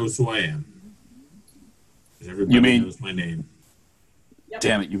everyone knows who I am. Everybody knows my name. Yep.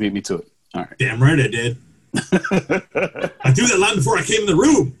 Damn it, you beat me to it. All right. Damn right I did. I threw that line before I came in the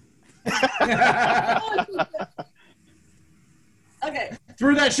room. Okay.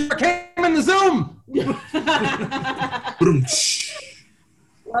 Through that shit came in the Zoom.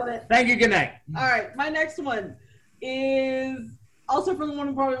 Love it. Thank you. Good night. All right. My next one is also from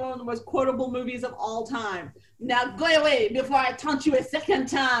probably one of the most quotable movies of all time. "Now go away before I taunt you a second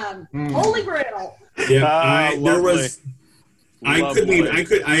time." Holy Grail. Yeah, I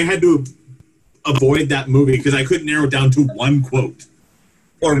had to avoid that movie because I couldn't narrow it down to one quote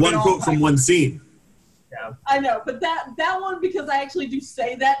or one quote from one scene. Yeah. I know, but that one, because I actually do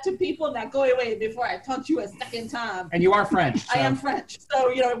say that to people. "Now go away before I taunt you a second time." And you are French. So. I am French, so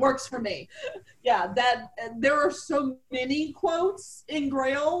it works for me. Yeah, there are so many quotes in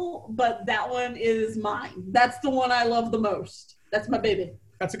Grail, but that one is mine. That's the one I love the most. That's my baby.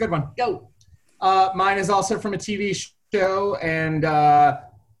 That's a good one. Go. Mine is also from a TV show, and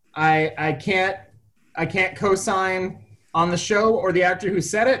I can't co-sign on the show or the actor who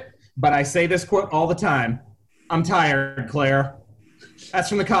said it, but I say this quote all the time. "I'm tired, Claire." That's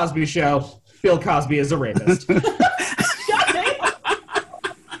from The Cosby Show. Bill Cosby is a rapist.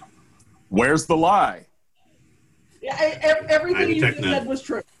 Where's the lie? Yeah, everything you just said was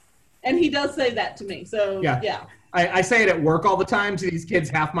true. And he does say that to me, so yeah. I say it at work all the time to these kids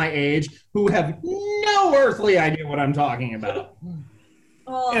half my age who have no earthly idea what I'm talking about.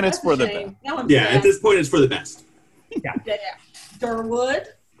 Oh, and it's for the best. At this point, it's for the best. Yeah. Durwood.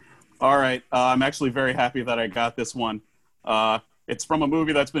 All right. I'm actually very happy that I got this one. It's from a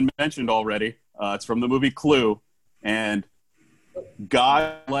movie that's been mentioned already. It's from the movie Clue. And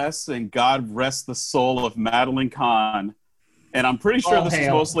God bless and God rest the soul of Madeline Kahn. And I'm pretty sure this is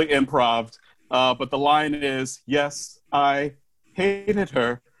mostly improv. But the line is, yes, I hated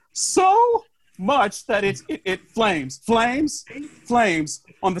her so much that it flames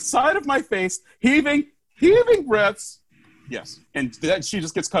on the side of my face, heaving breaths. Yes. And then she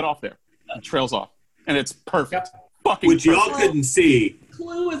just gets cut off there. It trails off. And it's perfect. Yep. Fucking Which perfect. y'all couldn't see.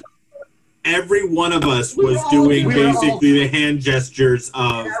 Clue is Every one of us was doing basically the hand gestures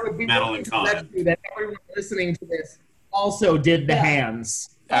of Madeline Kahn. That everyone listening to this also did the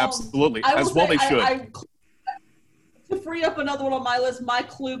hands. Absolutely. As well they should. To free up another one on my list, my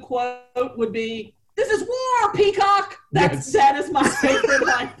Clue quote would be, "This is war, Peacock!" That is my favorite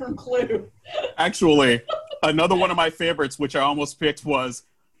line from Clue. Actually, another one of my favorites, which I almost picked, was,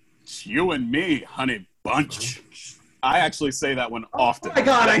 "You and me, honey bunch." I actually say that one often. Oh my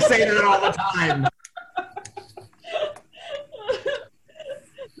God, I say that all the time.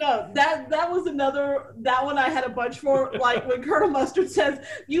 No, that was another. That one I had a bunch for. Like when Colonel Mustard says,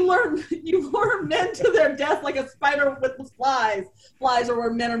 "You lure men to their death like a spider with flies. Flies are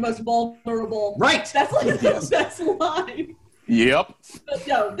where men are most vulnerable." Right. That's like the best line. Yep. But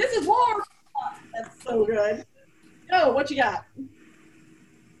no, this is war. That's so good. Yo, what you got?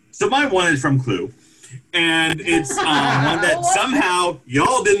 So my one is from Clue. And it's one that somehow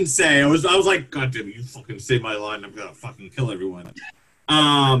y'all didn't say. I was like, God damn it, you fucking say my line, I'm gonna fucking kill everyone.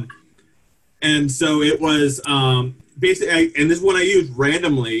 And so it was basically, and this one I used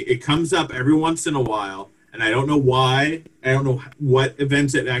randomly. It comes up every once in a while, and I don't know why. I don't know what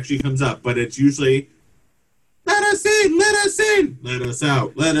events it actually comes up, but it's usually, let us in, let us in, let us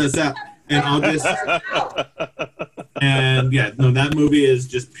out, let us out. And I'll just, and yeah, no, that movie is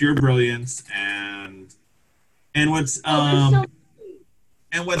just pure brilliance. And what's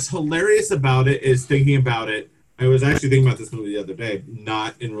hilarious about it is thinking about it. I was actually thinking about this movie the other day,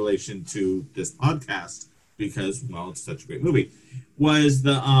 not in relation to this podcast because, well, it's such a great movie. Was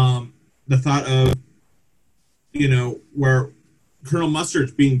the thought of, where Colonel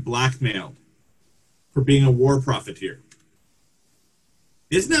Mustard's being blackmailed for being a war profiteer.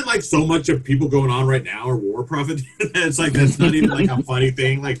 Isn't that like so much of people going on right now are war profiteers? It's like that's not even like a funny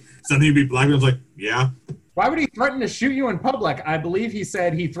thing. Like something to be blackmailed. Like, yeah. Why would he threaten to shoot you in public? I believe he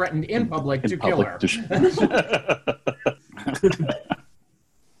said he threatened in public to kill her. Okay,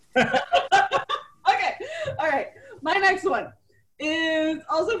 all right. My next one is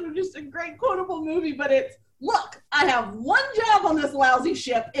also from just a great quotable movie, but it's, "Look, I have one job on this lousy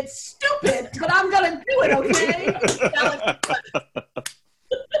ship. It's stupid, but I'm going to do it, okay?"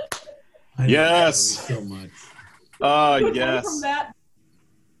 Yes. So much. Yes. From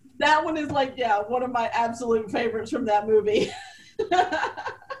that one is like, one of my absolute favorites from that movie.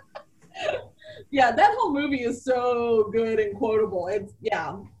 Yeah, that whole movie is so good and quotable. It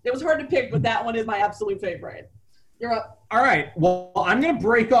was hard to pick, but that one is my absolute favorite. You're up. All right. Well, I'm going to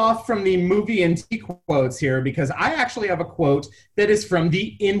break off from the movie and TV quotes here because I actually have a quote that is from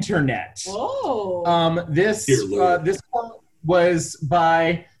the internet. Oh. This quote was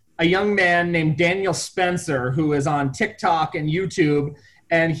by a young man named Daniel Spencer, who is on TikTok and YouTube,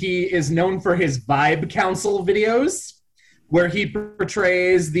 and he is known for his Vibe Council videos, where he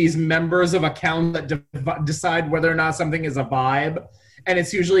portrays these members of a council that decide whether or not something is a vibe. And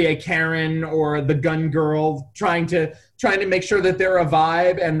it's usually a Karen or the gun girl trying to make sure that they're a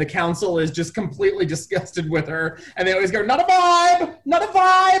vibe, and the council is just completely disgusted with her. And they always go, "Not a vibe! Not a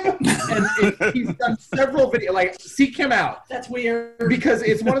vibe!" And he's done several videos. Like, seek him out. That's weird. Because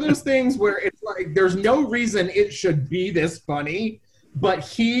it's one of those things where it's like, there's no reason it should be this funny, but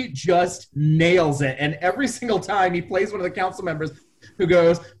he just nails it. And every single time he plays one of the council members who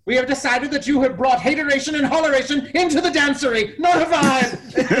goes, "We have decided that you have brought hateration and holleration into the dancery, not a vibe."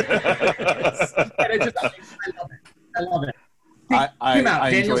 And it just, I love it. I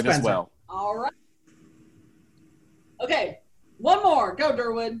enjoy it as well. All right. Okay, one more. Go,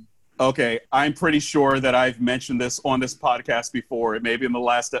 Durwood. Okay, I'm pretty sure that I've mentioned this on this podcast before, maybe in the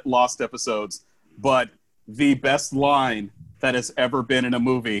last Lost episodes, but the best line that has ever been in a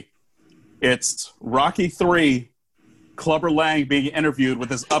movie, it's Rocky 3, Clubber Lang being interviewed with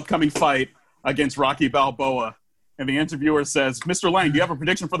his upcoming fight against Rocky Balboa. And the interviewer says, "Mr. Lang, do you have a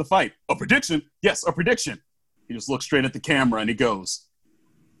prediction for the fight?" "A prediction? Yes, a prediction." He just looks straight at the camera and he goes,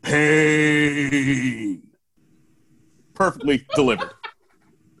 "Pain." Perfectly delivered.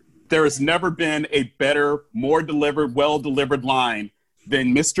 There has never been a better, more delivered, well-delivered line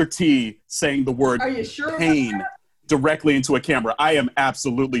than Mr. T saying the word Are you sure pain directly into a camera. I am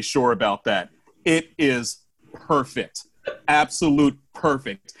absolutely sure about that. It is perfect. Absolute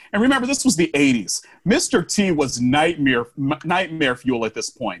perfect. And remember, this was the 80s. Mr. T was nightmare fuel at this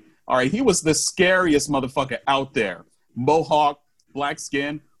point. All right, he was the scariest motherfucker out there. Mohawk, black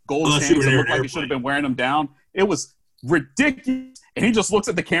skin, gold chains. It looked like he should have been wearing them down. It was ridiculous. And he just looks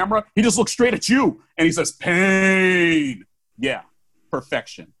at the camera. He just looks straight at you. And he says, pain. Yeah,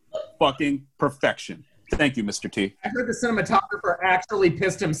 perfection. Fucking perfection. Thank you, Mr. T. I heard the cinematographer actually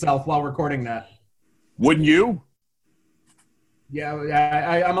pissed himself while recording that. Wouldn't you? Yeah,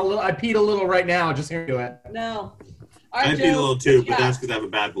 I peed a little right now just hearing it. No. I peed a little too, but that's because I have a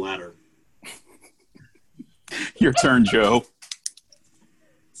bad bladder. Your turn, Joe.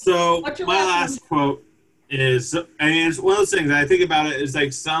 So my last quote is, and it's one of those things I think about it is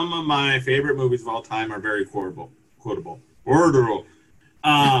like some of my favorite movies of all time are very quotable.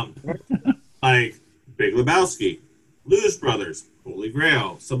 Like Big Lebowski, Blues Brothers, Holy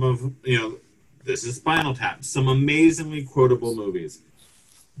Grail, some of, This is Spinal Tap, some amazingly quotable movies.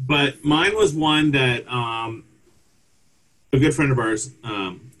 But mine was one that a good friend of ours,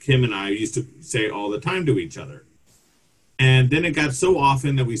 Kim and I, used to say all the time to each other. And then it got so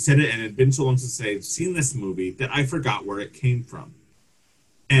often that we said it, and it had been so long since I had seen this movie that I forgot where it came from.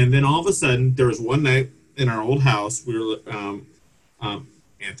 And then all of a sudden, there was one night in our old house, we were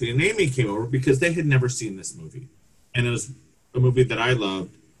Anthony and Amy came over because they had never seen this movie. And it was a movie that I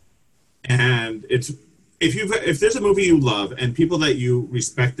loved. And it's if there's a movie you love and people that you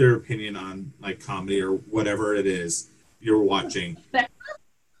respect their opinion on, like comedy or whatever it is you're watching,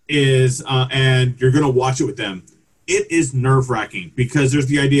 is and you're gonna watch it with them, it is nerve-wracking because there's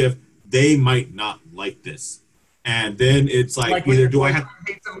the idea of they might not like this, and then it's like either do I have to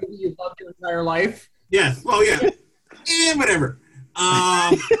hate somebody you loved your entire life? Yeah, well, yeah, and whatever.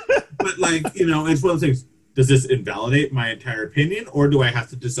 But it's one of those things. Does this invalidate my entire opinion, or do I have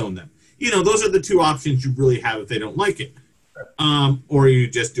to disown them? Those are the two options you really have if they don't like it. Or you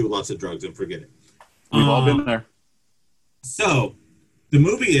just do lots of drugs and forget it. We've all been there. So, the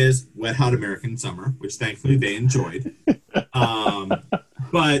movie is Wet Hot American Summer, which thankfully they enjoyed.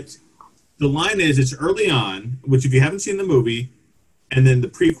 But the line is, it's early on, which if you haven't seen the movie, and then the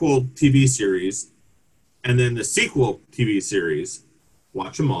prequel TV series, and then the sequel TV series,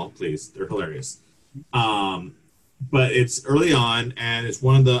 watch them all, please. They're hilarious. But it's early on, and it's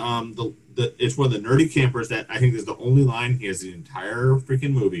one of it's one of the nerdy campers that I think is the only line he has the entire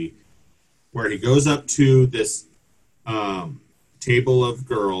freaking movie, where he goes up to this table of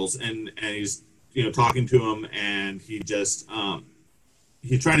girls and he's talking to them, and he just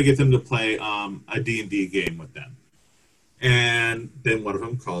he's trying to get them to play a D&D game with them, and then one of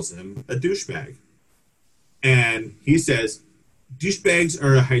them calls him a douchebag, and he says, douchebags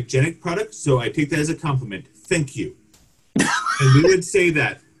are a hygienic product, so I take that as a compliment. Thank you. And we would say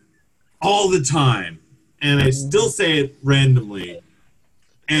that all the time. And I still say it randomly.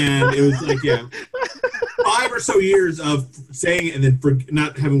 And it was like, 5 or so years of saying it and then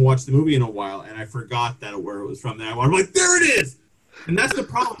not having watched the movie in a while. And I forgot where it was from. That I'm like, there it is. And that's the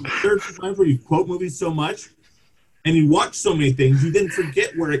problem. There are times where you quote movies so much and you watch so many things, you then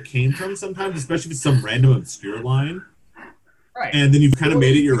forget where it came from sometimes, especially if it's some random obscure line. Right. And then you've kind of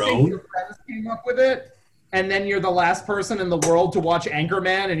made it your own. Your friends came up with it, and then you're the last person in the world to watch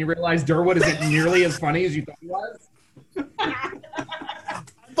Anchorman, and you realize Durwood isn't nearly as funny as you thought he was. I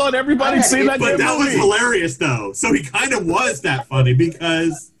thought everybody'd seen that. But that was hilarious, though. So he kind of was that funny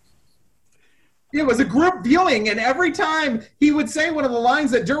because it was a group viewing, and every time he would say one of the lines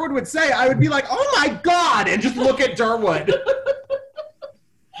that Durwood would say, I would be like, "Oh my God!" and just look at Durwood.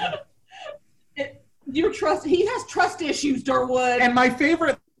 He has trust issues, Durwood. And my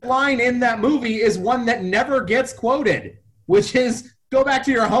favorite line in that movie is one that never gets quoted, which is, go back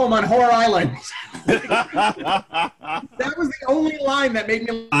to your home on Horror Island. That was the only line that made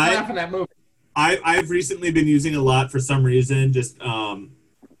me laugh in that movie. I've recently been using a lot for some reason. Just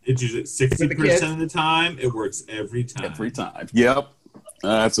it's usually 60% of the time. It works every time. Every time. Yep.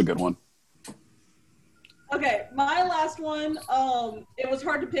 That's a good one. Okay, my last one, it was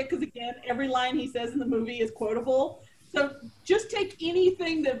hard to pick because, again, every line he says in the movie is quotable. So just take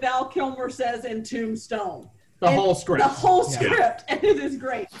anything that Val Kilmer says in Tombstone. The whole script. The whole script, and it is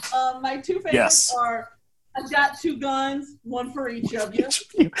great. My two favorites are, I've got 2 guns, one for each of you.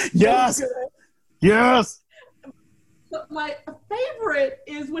 Yes! Yes! But my favorite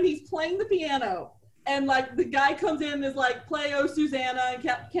is when he's playing the piano. And, the guy comes in and is like, play Oh Susanna and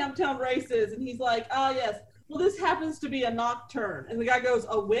Camptown Races. And he's like, yes. Well, this happens to be a nocturne. And the guy goes,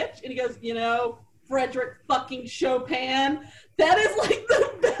 a which? And he goes, Frederick fucking Chopin. That is,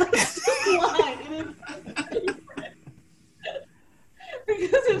 the best line. It is my favorite.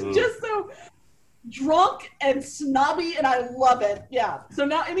 it's just so drunk and snobby, and I love it. Yeah. So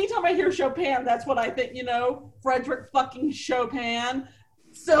now anytime I hear Chopin, that's what I think, Frederick fucking Chopin.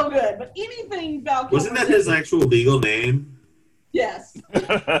 So good. But anything Val Kilmer... Wasn't that his actual legal name? Yes. Because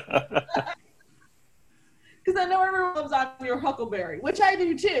I know everyone loves I'm Your Huckleberry, which I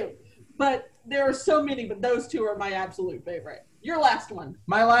do too. But there are so many, but those two are my absolute favorite. Your last one.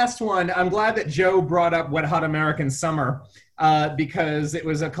 My last one, I'm glad that Joe brought up Wet Hot American Summer because it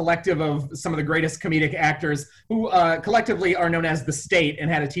was a collective of some of the greatest comedic actors who collectively are known as The State and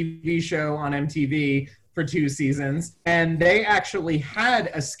had a TV show on MTV for 2 seasons. And they actually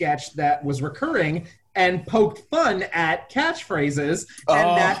had a sketch that was recurring and poked fun at catchphrases.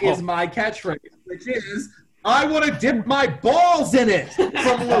 And that is my catchphrase, which is, I want to dip my balls in it,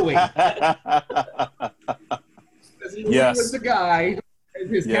 from Louis. Louis was the guy who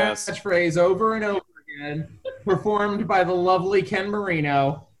his catchphrase over and over again, performed by the lovely Ken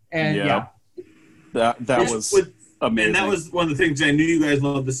Marino. And that was amazing. And that was one of the things I knew you guys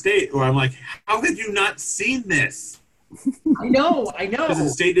loved The State, where I'm like, how have you not seen this? I know. Because The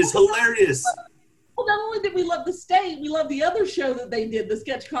State is hilarious. Well, not only did we love The State, we love the other show that they did, the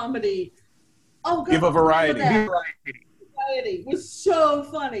sketch comedy. Oh, God. Give a Variety. Variety was so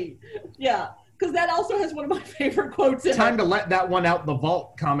funny. Yeah. Because that also has one of my favorite quotes in it. Time to let that one out the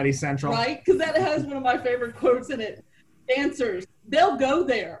vault, Comedy Central. Right? Because that has one of my favorite quotes in it. Dancers, they'll go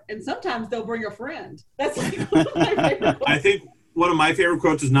there, and sometimes they'll bring a friend. That's like one of my favorite quotes. I think one of my favorite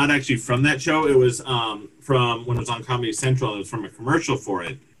quotes is not actually from that show. It was from when it was on Comedy Central. It was from a commercial for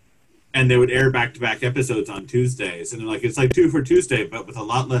it. And they would air back-to-back episodes on Tuesdays. And they're like, it's like 2 for Tuesday, but with a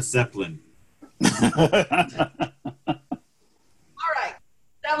lot less Zeppelin. All right.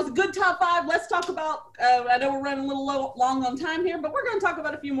 That was a good top 5. Let's talk about, I know we're running a little long on time here, but we're going to talk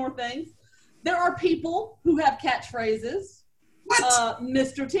about a few more things. There are people who have catchphrases. What?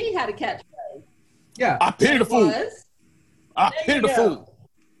 Mr. T had a catchphrase. Yeah. I pity the fool. I pity the fool.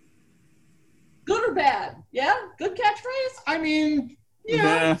 Good or bad? Yeah? Good catchphrase? I mean,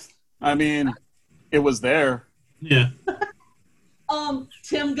 yeah. I mean, it was there. Yeah.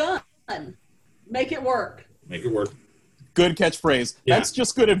 Tim Gunn. Make it work. Make it work. Good catchphrase. Yeah. That's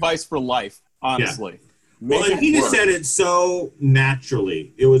just good advice for life, honestly. Yeah. Well, and he just said it so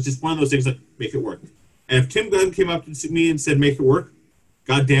naturally. It was just one of those things like, make it work. And if Tim Gunn came up to me and said, make it work,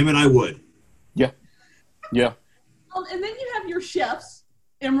 God damn it, I would. Yeah. Yeah. And then you have your chefs.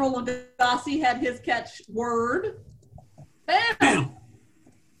 Emeril Lagasse had his catchword. Bam!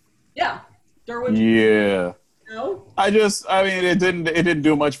 Yeah. Derwin. Yeah. No? I mean, it didn't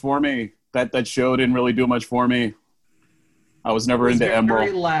do much for me. That show didn't really do much for me. I was never into Emeril.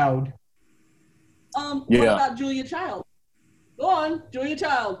 Very loud. What about Julia Child? Go on, Julia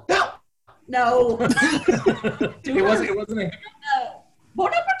Child. No. It wasn't a No.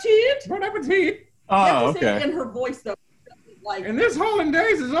 Bon appetit. Bon appetit. Oh, okay. In her voice, though. Like, and this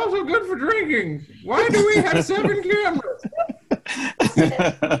hollandaise is also good for drinking. Why do we have 7 cameras?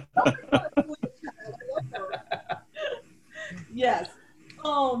 Yes.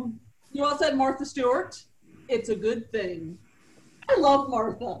 You all said Martha Stewart. It's a good thing. I love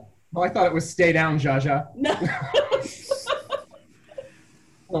Martha. Oh, I thought it was Stay Down, Jaja. No.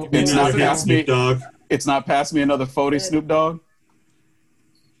 Well, It's not past me. Snoop Dogg. It's not past me another 40 Snoop Dogg.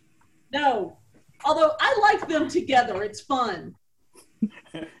 No. Although I like them together. It's fun.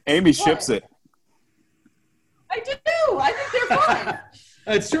 Amy ships it. I do. I think they're fun.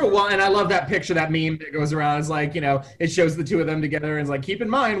 It's true. Well, and I love that picture, that meme that goes around. It's like, it shows the two of them together and it's like, keep in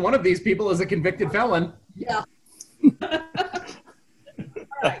mind, one of these people is a convicted felon. Yeah. All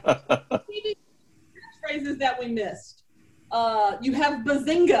right. Phrases that we missed. You have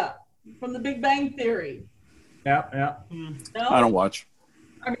Bazinga from The Big Bang Theory. Yeah. No? I don't watch.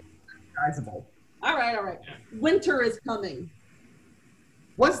 I mean, recognizable. All right. Winter is coming.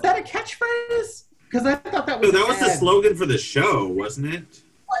 Was that a catchphrase? Because I thought that No, was that was the slogan for the show, wasn't it?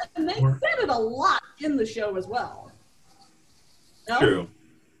 And they said it a lot in the show as well. No? True.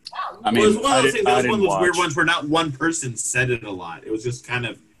 Wow. I mean, It was one of those things. That was one of those watch. weird ones where not one person said it a lot. It was just kind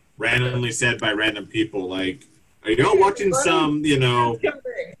of randomly said by random people. Like, are y'all watching some, I don't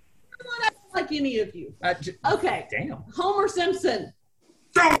like any of you. Okay. Damn. Homer Simpson.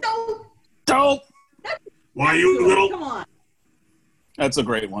 Don't. Why you little? Come on. That's a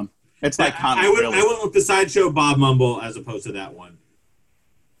great one. It's iconic. I went with the sideshow Bob Mumble as opposed to that one.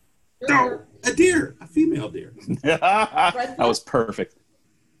 Sure. A deer, a female deer. That was perfect.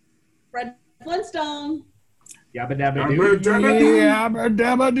 Fred Flintstone. Yabba dabba doo. Yabba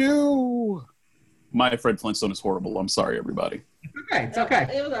dabba doo. My Fred Flintstone is horrible. I'm sorry, everybody. It's okay.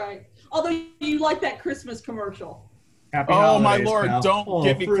 It was all right. Although you like that Christmas commercial. Happy Oh, my holidays, Lord, pal. don't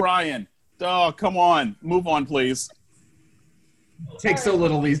get me crying. Oh, come on. Move on, please. Takes so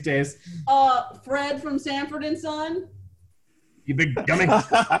little these days. Fred from Sanford and Son. You big dummy.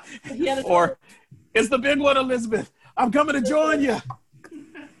 Or, it's the big one, Elizabeth. I'm coming to join you.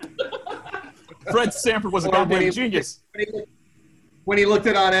 Fred Sanford was a goddamn genius. When he looked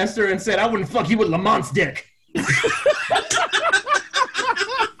at Aunt Esther and said, I wouldn't fuck you with Lamont's dick.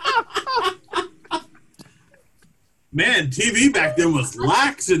 Man, TV back then was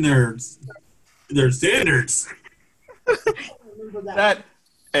lax in their standards. That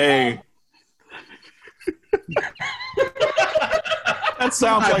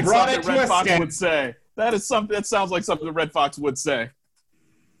sounds like something Red Fox would say. That sounds like something Red Fox would say.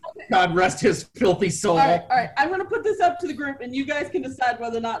 God rest his filthy soul. All right. I'm going to put this up to the group, and you guys can decide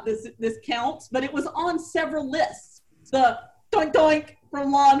whether or not this counts. But it was on several lists. The doink doink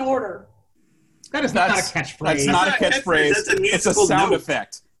from Law and Order. That is not a catchphrase. That's not a catchphrase. It's a sound note.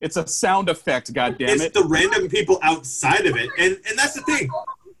 effect. It's a sound effect, goddammit. It's the random people outside of it. And that's the thing.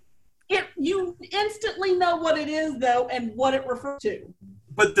 You instantly know what it is, though, and what it refers to.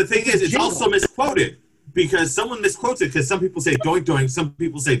 But the thing is, it's also misquoted. Because someone misquotes it, because some people say doink doink, some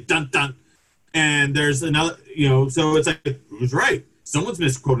people say dun dun. And there's another, so it's like, who's right? Someone's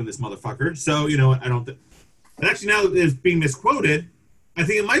misquoting this motherfucker. So, I don't think. But actually, now that it's being misquoted, I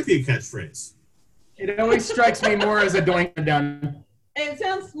think it might be a catchphrase. It always strikes me more as a doink and done. It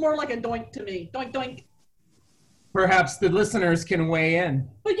sounds more like a doink to me. Doink, doink. Perhaps the listeners can weigh in.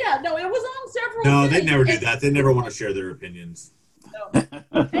 But yeah, no, it was on several No, things. they never do that. They never want to share their opinions. No.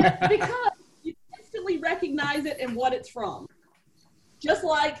 Because you instantly recognize it and what it's from. Just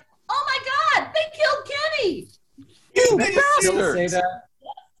like, oh my God, they killed Kenny! You Still say that?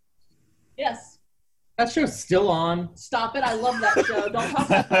 Yes. That show's still on. Stop it. I love that show. Don't talk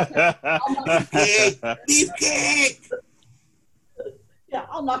about that. Beefcake! Yeah,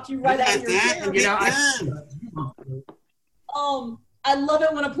 I'll knock you right out of your chair. I love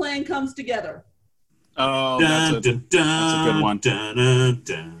it when a plan comes together. Oh, that's a good one.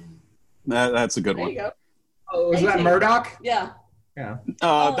 That's a good There one. you go. Oh, was that Murdoch? Yeah. Yeah.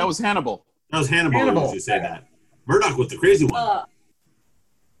 That was Hannibal. That was Hannibal. You say that. Murdoch was the crazy one.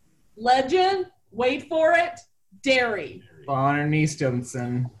 Legend. Wait for it. Dairy. Bonner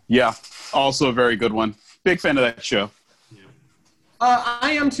Eastonson. Yeah, also a very good one. Big fan of that show.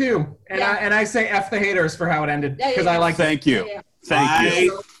 I am too, and I say F the haters for how it ended because I like. Thank you. Thank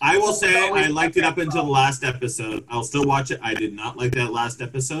you. I will say I liked it up until the last episode. I'll still watch it. I did not like that last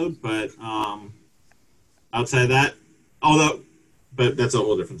episode, but outside of that, but that's a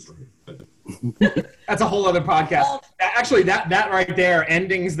whole different story. That's a whole other podcast. Actually, that right there,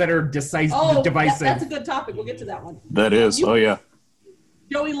 endings that are divisive. That's a good topic. We'll get to that one. That is. Yeah.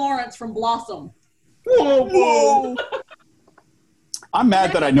 Joey Lawrence from Blossom. Whoa. I'm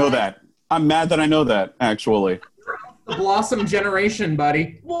mad that I know that. Actually. The Blossom generation,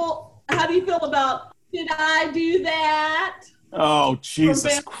 buddy. Well, how do you feel about, did I do that? Oh,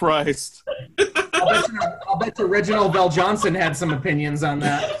 Jesus Christ. I'll bet the original Bell Johnson had some opinions on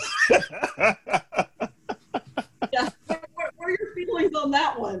that. Yeah. What are your feelings on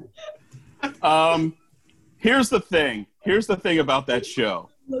that one? Here's the thing about that show.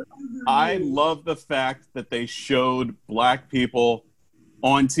 I love the fact that they showed black people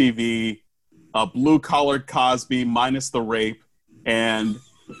on TV, a blue-collared Cosby minus the rape, and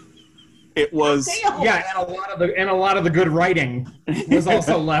it was and a lot of the good writing was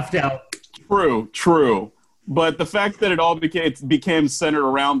also left out. True. But the fact that it all became centered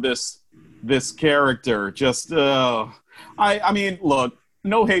around this character, just I mean, look,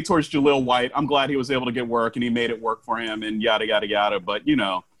 no hate towards Jaleel White. I'm glad he was able to get work and he made it work for him and yada yada yada. But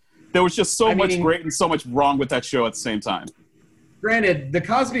there was just so much great and so much wrong with that show at the same time. Granted, the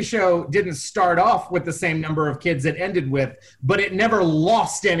Cosby Show didn't start off with the same number of kids it ended with, but it never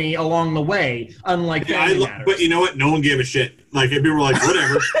lost any along the way, unlike Family Matters. But you know what? No one gave a shit. Like, people were like,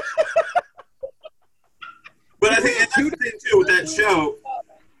 whatever. But I think that's the thing, too, with that show.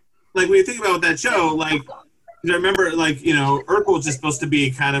 Like, when you think about that show, like, I remember, like, Urkel was just supposed to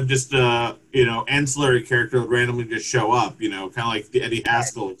be kind of just a, ancillary character that would randomly just show up, kind of like the Eddie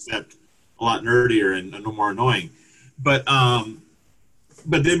Haskell, except a lot nerdier and no more annoying.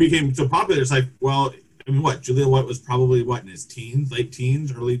 But then became so popular. It's like, well, I mean, Jaleel White was probably in his teens, late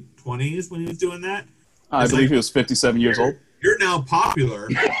teens, early 20s when he was doing that. I believe he was 57 years old. You're now popular.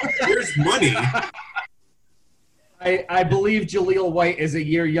 Here's money. I believe Jaleel White is a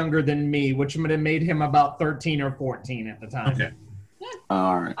year younger than me, which would have made him about 13 or 14 at the time. Okay.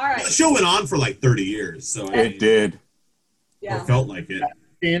 All right. The show went on for like 30 years, so it did. Yeah. Or felt like it.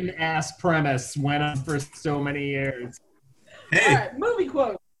 thin ass premise went on for so many years. Hey. All right, movie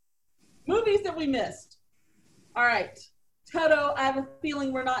quote. Movies that we missed. All right. Toto, I have a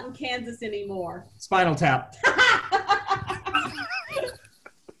feeling we're not in Kansas anymore. Spinal Tap.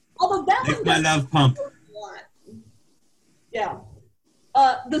 Although that Make one my does love pump. a lot. Yeah.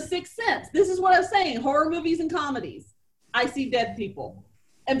 The Sixth Sense. This is what I was saying. Horror movies and comedies. I see dead people.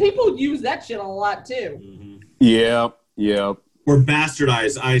 And people use that shit a lot too. Mm-hmm. Yeah. Or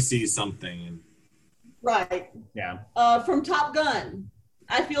bastardized, I see something. Right. Yeah. From Top Gun.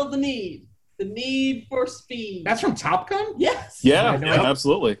 I feel the need. The need for speed. That's from Top Gun? Yes. Yeah, Yeah.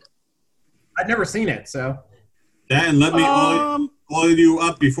 absolutely. I've never seen it, so. Dan, let me oil you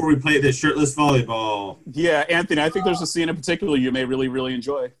up before we play this shirtless volleyball. Yeah, Anthony, I think there's a scene in particular you may really, really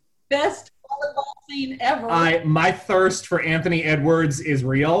enjoy. Best volleyball scene ever. My thirst for Anthony Edwards is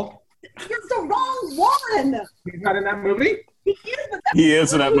real. You're the wrong one. He's not in that movie? He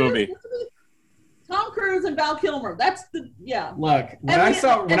is in that movie. Tom Cruise and Val Kilmer. That's yeah. Look, when I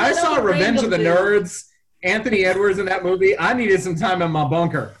saw Revenge of the Nerds, Anthony Edwards in that movie, I needed some time in my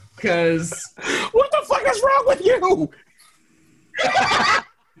bunker. Because what the fuck is wrong with you?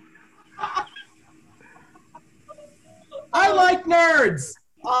 I like nerds.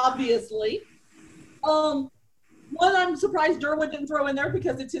 Obviously. One I'm surprised Derwin didn't throw in there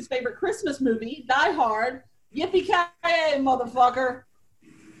because it's his favorite Christmas movie, Die Hard. Yippee-ki-yay, motherfucker.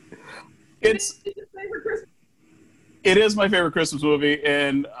 It's his favorite Christmas. It is my favorite Christmas movie,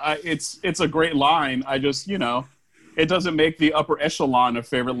 and it's a great line. I just, it doesn't make the upper echelon of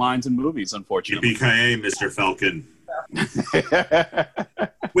favorite lines in movies, unfortunately. Yippee-ki-yay, Mr. Falcon.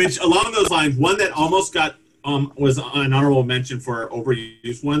 Which, along those lines, one that almost got was an honorable mention for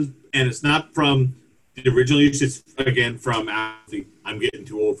overused one, and it's not from the original use. It's again from I'm getting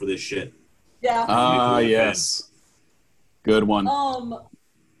too old for this shit. Yeah. Ah, yes. Good one.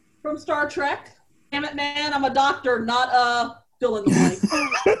 From Star Trek. Damn it, man! I'm a doctor, not a fill in the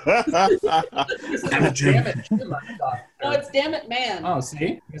blank. Damn it, Jim. No, it's damn it, man. Oh,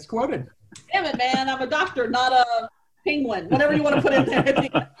 see, misquoted. Damn it, man! I'm a doctor, not a penguin. Whatever you want to put in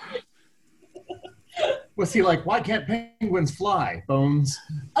there. Was he like, why can't penguins fly, Bones?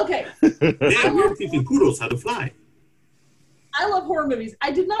 Okay. Yeah, we're teaching poodles how to fly. I love horror movies.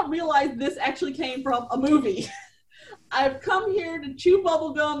 I did not realize this actually came from a movie. I've come here to chew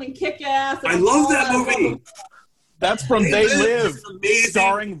bubblegum and kick ass. And I love that movie. That's from They Live, amazing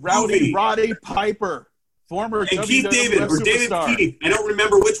starring Roddy Piper, former and Keith WWF David or superstar. David Keith. I don't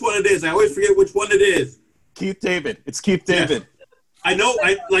remember which one it is. I always forget which one it is. Keith David. It's Keith David. Yes. I know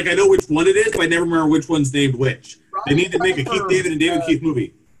which one it is, but I never remember which one's named which. They need to make a Keith David and David Keith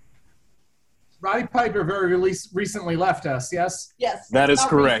movie. Roddy Piper very recently left us, yes? Yes. That is not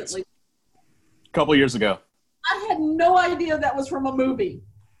correct. recently. A couple years ago. I had no idea that was from a movie.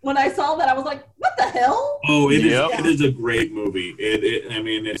 When I saw that, I was like, "What the hell?" Oh, it is. Yep. It is a great movie.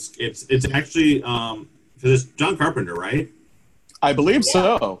 It's actually because it's John Carpenter, right? I believe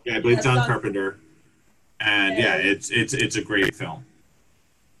so. Yeah, I believe Yes, John John- Carpenter. And yeah, it's a great film.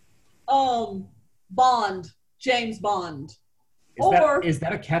 Bond, James Bond. Is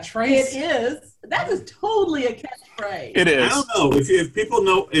that a catchphrase? It is. That is totally a catchphrase. It is. I don't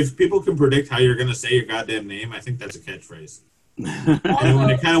know if people can predict how you're going to say your goddamn name. I think that's a catchphrase. And when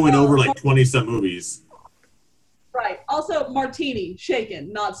it kind of went over like 20 some movies. Right. Also, martini,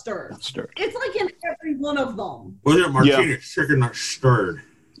 shaken, not stirred. Stirred. It's like in every one of them. Was it martini? Shaken, not stirred.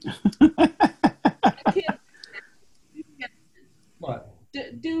 What?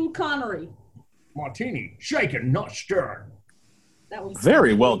 Do Connery. Martini, shaken, not stirred. That was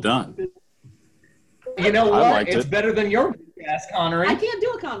Very well done. You know I what? liked It's it. better than your ass, Connery. I can't do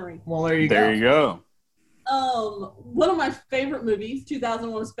a Connery. Well, there you There go. you go. One of my favorite movies,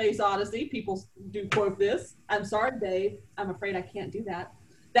 2001: A Space Odyssey. People do quote this. I'm sorry, Dave. I'm afraid I can't do that.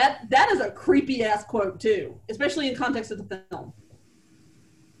 That is a creepy ass quote too, especially in context of the film.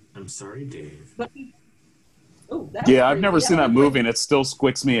 I'm sorry, Dave. But Yeah, I've never seen that movie, and it still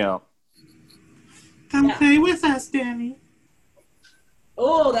squicks me out. Come play with us, Danny.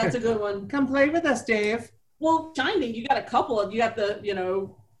 Oh, that's a good one. Come play with us, Dave. Well, Shining, you got a couple of. You got the,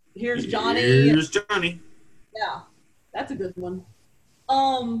 here's Johnny. Here's Johnny. Yeah, that's a good one.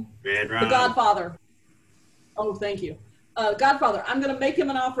 Red The Rum. Godfather. Oh, thank you. Godfather. I'm gonna make him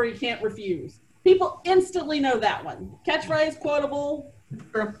an offer he can't refuse. People instantly know that one. Catchphrase, quotable.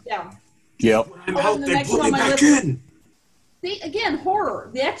 Yeah. Yep. I'm Oh, out and the there, next put one me on my back list- in. See, again, horror.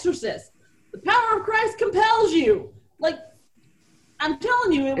 The Exorcist. The power of Christ compels you. Like, I'm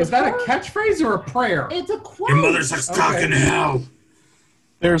telling you, it was Is that horror. a catchphrase or a prayer? It's a quote. Your mother sucks cock in hell.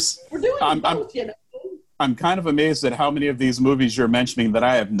 There's. We're doing I'm both, you know. I'm kind of amazed at how many of these movies you're mentioning that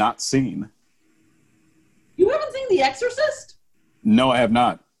I have not seen. You haven't seen The Exorcist? No, I have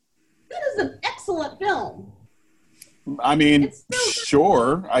not. That is an excellent film. I mean,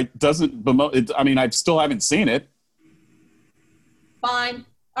 sure. I still haven't seen it. Fine.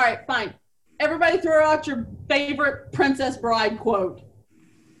 All right, fine. Everybody throw out your favorite Princess Bride quote.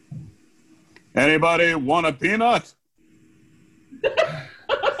 Anybody want a peanut?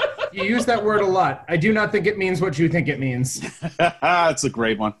 You use that word a lot. I do not think it means what you think it means. That's a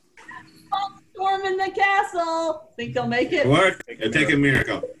great one. Storm in the castle. Think they'll make it? Work. It'll take a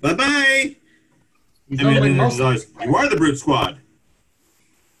miracle. Bye-bye. You are the Brute Squad.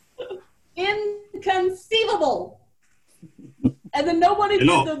 Inconceivable. And then nobody did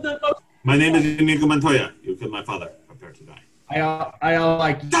the My name is Inigo Montoya. You killed my father. Prepare to die. I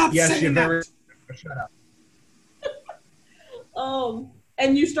like. Stop yes, saying that. Shut up.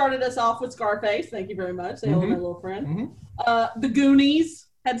 And you started us off with Scarface. Thank you very much. Say hello to my little friend. Mm-hmm. The Goonies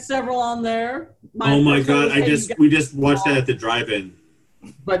had several on there. Oh my God! We just watched that at the drive-in.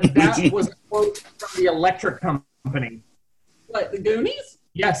 But that was a quote from the Electric Company. What, the Goonies?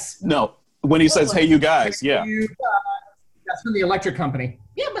 Yes. No, when he says, "Hey, you guys," yeah. That's from the Electric Company.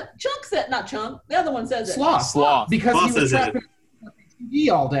 Yeah, but Chunk said, not Chunk. The other one says it. Sloth. Because Sloth he was says trapped it. in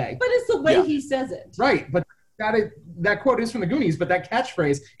TV all day. But it's the way he says it. Right, but that quote is from the Goonies, but that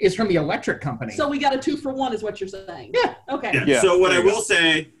catchphrase is from the Electric Company. So we got a 2-for-1 is what you're saying. Yeah. Okay. Yeah. So what I will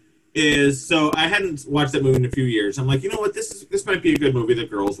say is, so I hadn't watched that movie in a few years. I'm like, you know what? This might be a good movie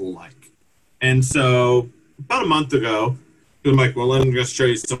that girls will like. And so about a month ago, I'm like, well, let me just show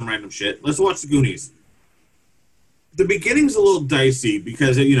you some random shit. Let's watch the Goonies. The beginning's a little dicey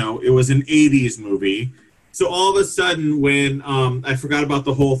because, it was an 80s movie. So all of a sudden when I forgot about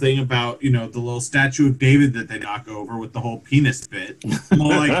the whole thing about, the little statue of David that they knock over with the whole penis bit. I'm all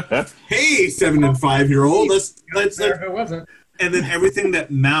like, hey, 7 and 5-year-old, let's It wasn't. and then everything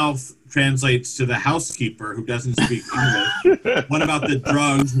that mouth translates to the housekeeper who doesn't speak English. What about the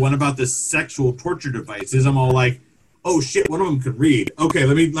drugs? What about the sexual torture devices? I'm all like, oh shit, one of them could read. Okay,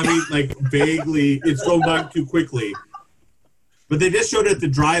 let me like vaguely. It's going by too quickly. But they just showed it at the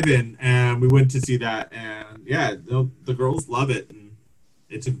drive-in, and we went to see that, and yeah, the girls love it. And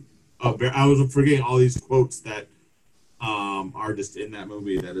it's I was forgetting all these quotes that are just in that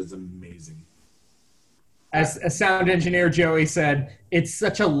movie. That is amazing. As a sound engineer, Joey said, it's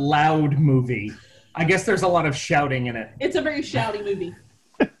such a loud movie. I guess there's a lot of shouting in it. It's a very shouty movie.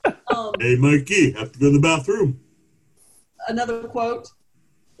 Hey, Mikey, have to go to the bathroom. Another quote.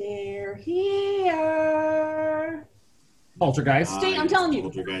 They're here. Poltergeist. Steve, I'm telling you,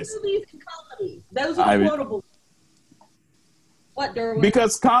 Poltergeist. movies and comedies. Those are the quotable. What, Derwin?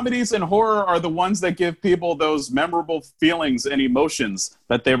 Because comedies and horror are the ones that give people those memorable feelings and emotions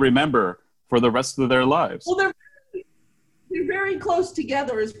that they remember for the rest of their lives. Well, they're very close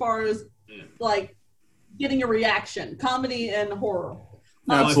together as far as like getting a reaction. Comedy and horror.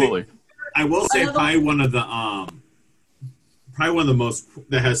 Absolutely. I will say probably one of the most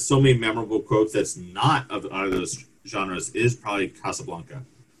that has so many memorable quotes that's not of those genres is probably Casablanca,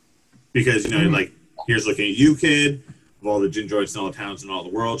 because like, here's looking at you, kid, of all the gin joints in all the towns in all the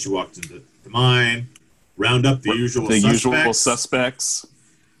world. She walked into the mine, round up the usual suspects.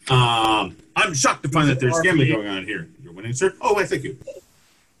 I'm shocked to find that there's gambling going on here. You're winning, sir. Oh, wait, thank you.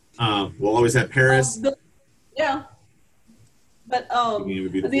 We'll always have Paris. Yeah, but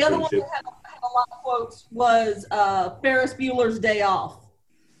the other one that had a lot of quotes was Ferris Bueller's Day Off.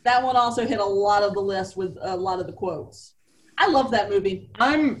 That one also hit a lot of the list with a lot of the quotes. I love that movie.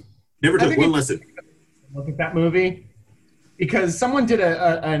 Never took one lesson. Look at that movie, because someone did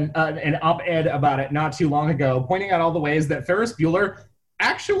an op-ed about it not too long ago, pointing out all the ways that Ferris Bueller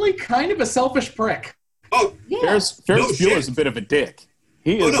actually kind of a selfish prick. Oh, yeah. Ferris Bueller's a bit of a dick.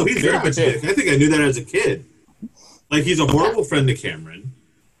 He's very much a dick. I think I knew that as a kid. Like, he's a horrible friend to Cameron.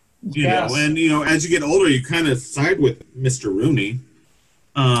 You know, and as you get older, you kind of side with Mr. Rooney.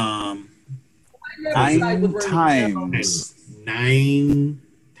 9 times. 9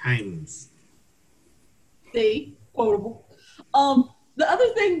 times. See, quotable. The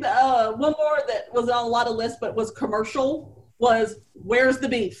other thing, one more that was on a lot of lists but was commercial was "Where's the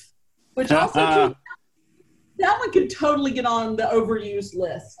Beef," which also that one could totally get on the overused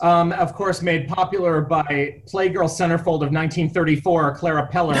list. Of course, made popular by Playgirl centerfold of 1934, Clara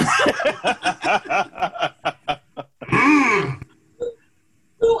Pellis.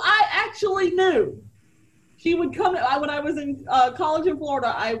 Who I actually knew. She would come, when I was in college in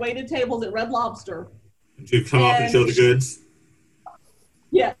Florida, I waited tables at Red Lobster. She'd come off and show the goods?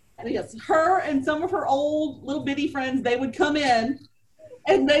 Yeah, yes. Her and some of her old little bitty friends, they would come in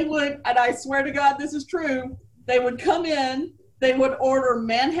And they would, and I swear to God, this is true, they would come in, they would order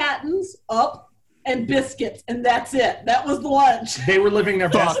Manhattans up and biscuits, and that's it. That was the lunch. They were living their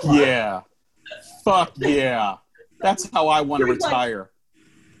best Fuck life. yeah. Fuck yeah. That's how I want to retire.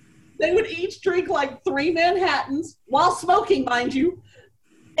 They would each drink like 3 Manhattans while smoking, mind you,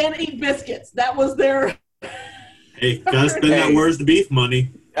 and eat biscuits. That was their... Hey, gotta spend that where's the beef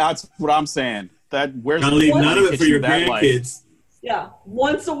money. That's what I'm saying. Where's Gotta leave none of it for your grandkids. Yeah,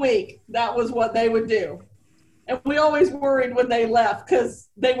 once a week. That was what they would do. And we always worried when they left because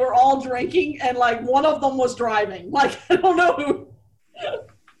they were all drinking and like one of them was driving. Like, I don't know who.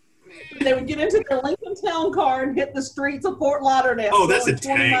 They would get into their Lincoln Town car and hit the streets of Fort Lauderdale. Oh, that's a 20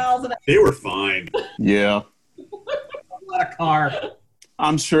 tank. miles an hour. They were fine. Yeah. What a car.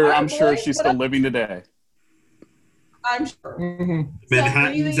 I'm sure she's still living today. I'm sure. Mm-hmm.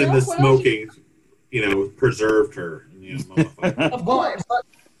 Manhattans and the smoking, preserved her. Of course.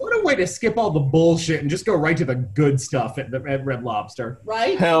 What a way to skip all the bullshit and just go right to the good stuff at Red Lobster.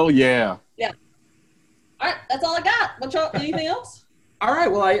 Right? Hell yeah. Yeah. All right, that's all I got. Anything else? All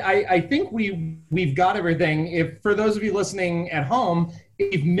right. Well, I think we've got everything. If for those of you listening at home,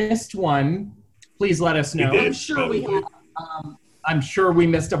 if you've missed one, please let us know. I'm sure we have. I'm sure we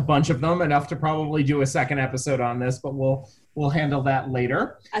missed a bunch of them, enough to probably do a second episode on this, but we'll handle that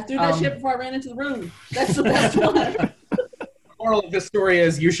later. I threw that shit before I ran into the room. That's the best one. Moral of the story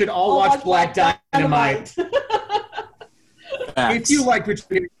is you should all watch Black Dynamite. If you like what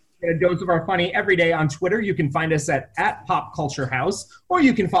you get a dose of our funny every day on Twitter, you can find us at Pop Culture House, or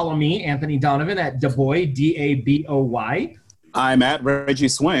you can follow me, Anthony Donovan, at Daboy, Daboy. I'm at Reggie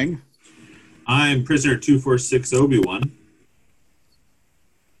Swing. I'm Prisoner 246 Obi-Wan.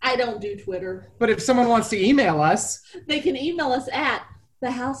 I don't do Twitter. But if someone wants to email us, they can email us at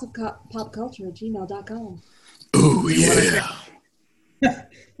thehouseofpopculture@gmail.com. Oh, yeah.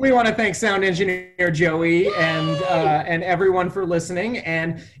 We want to thank sound engineer Joey and everyone for listening.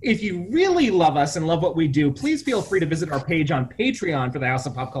 And if you really love us and love what we do, please feel free to visit our page on Patreon for the House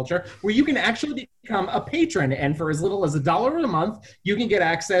of Pop Culture, where you can actually become a patron. And for as little as $1 a month, you can get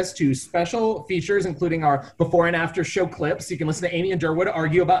access to special features, including our before and after show clips. You can listen to Amy and Durwood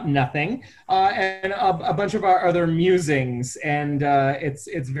argue about nothing, and a bunch of our other musings. And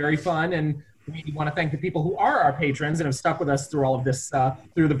it's very fun. And we want to thank the people who are our patrons and have stuck with us through all of this,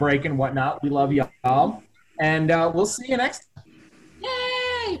 through the break and whatnot. We love y'all. And we'll see you next time.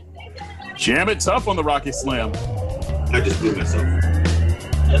 Yay! Jam it tough on the Rocky Slam. I just blew myself.